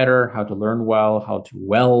think better, how to learn well, how to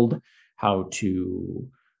weld, how to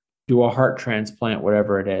do a heart transplant,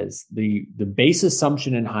 whatever it is. The base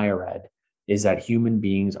assumption in higher ed is that human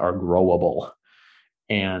beings are growable.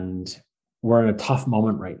 And we're in a tough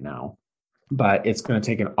moment right now, but it's going to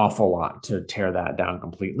take an awful lot to tear that down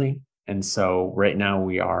completely. And so right now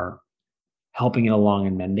we are helping it along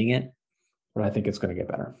and mending it, but I think it's going to get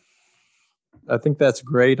better. I think that's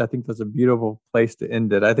great. I think that's a beautiful place to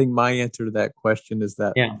end it. I think my answer to that question is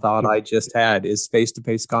that Yeah. thought I just had is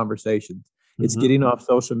face-to-face conversations. It's Hmm. getting off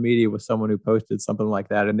social media with someone who posted something like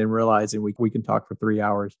that and then realizing we can talk for 3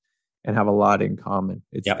 hours and have a lot in common.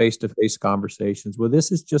 It's Yep. face-to-face conversations. Well, this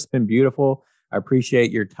has just been beautiful. I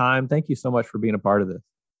appreciate your time. Thank you so much for being a part of this.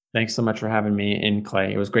 Thanks so much for having me in,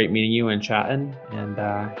 Clay. It was great meeting you and chatting. And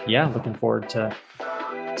yeah, looking forward to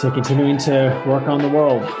continuing to work on the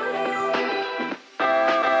world.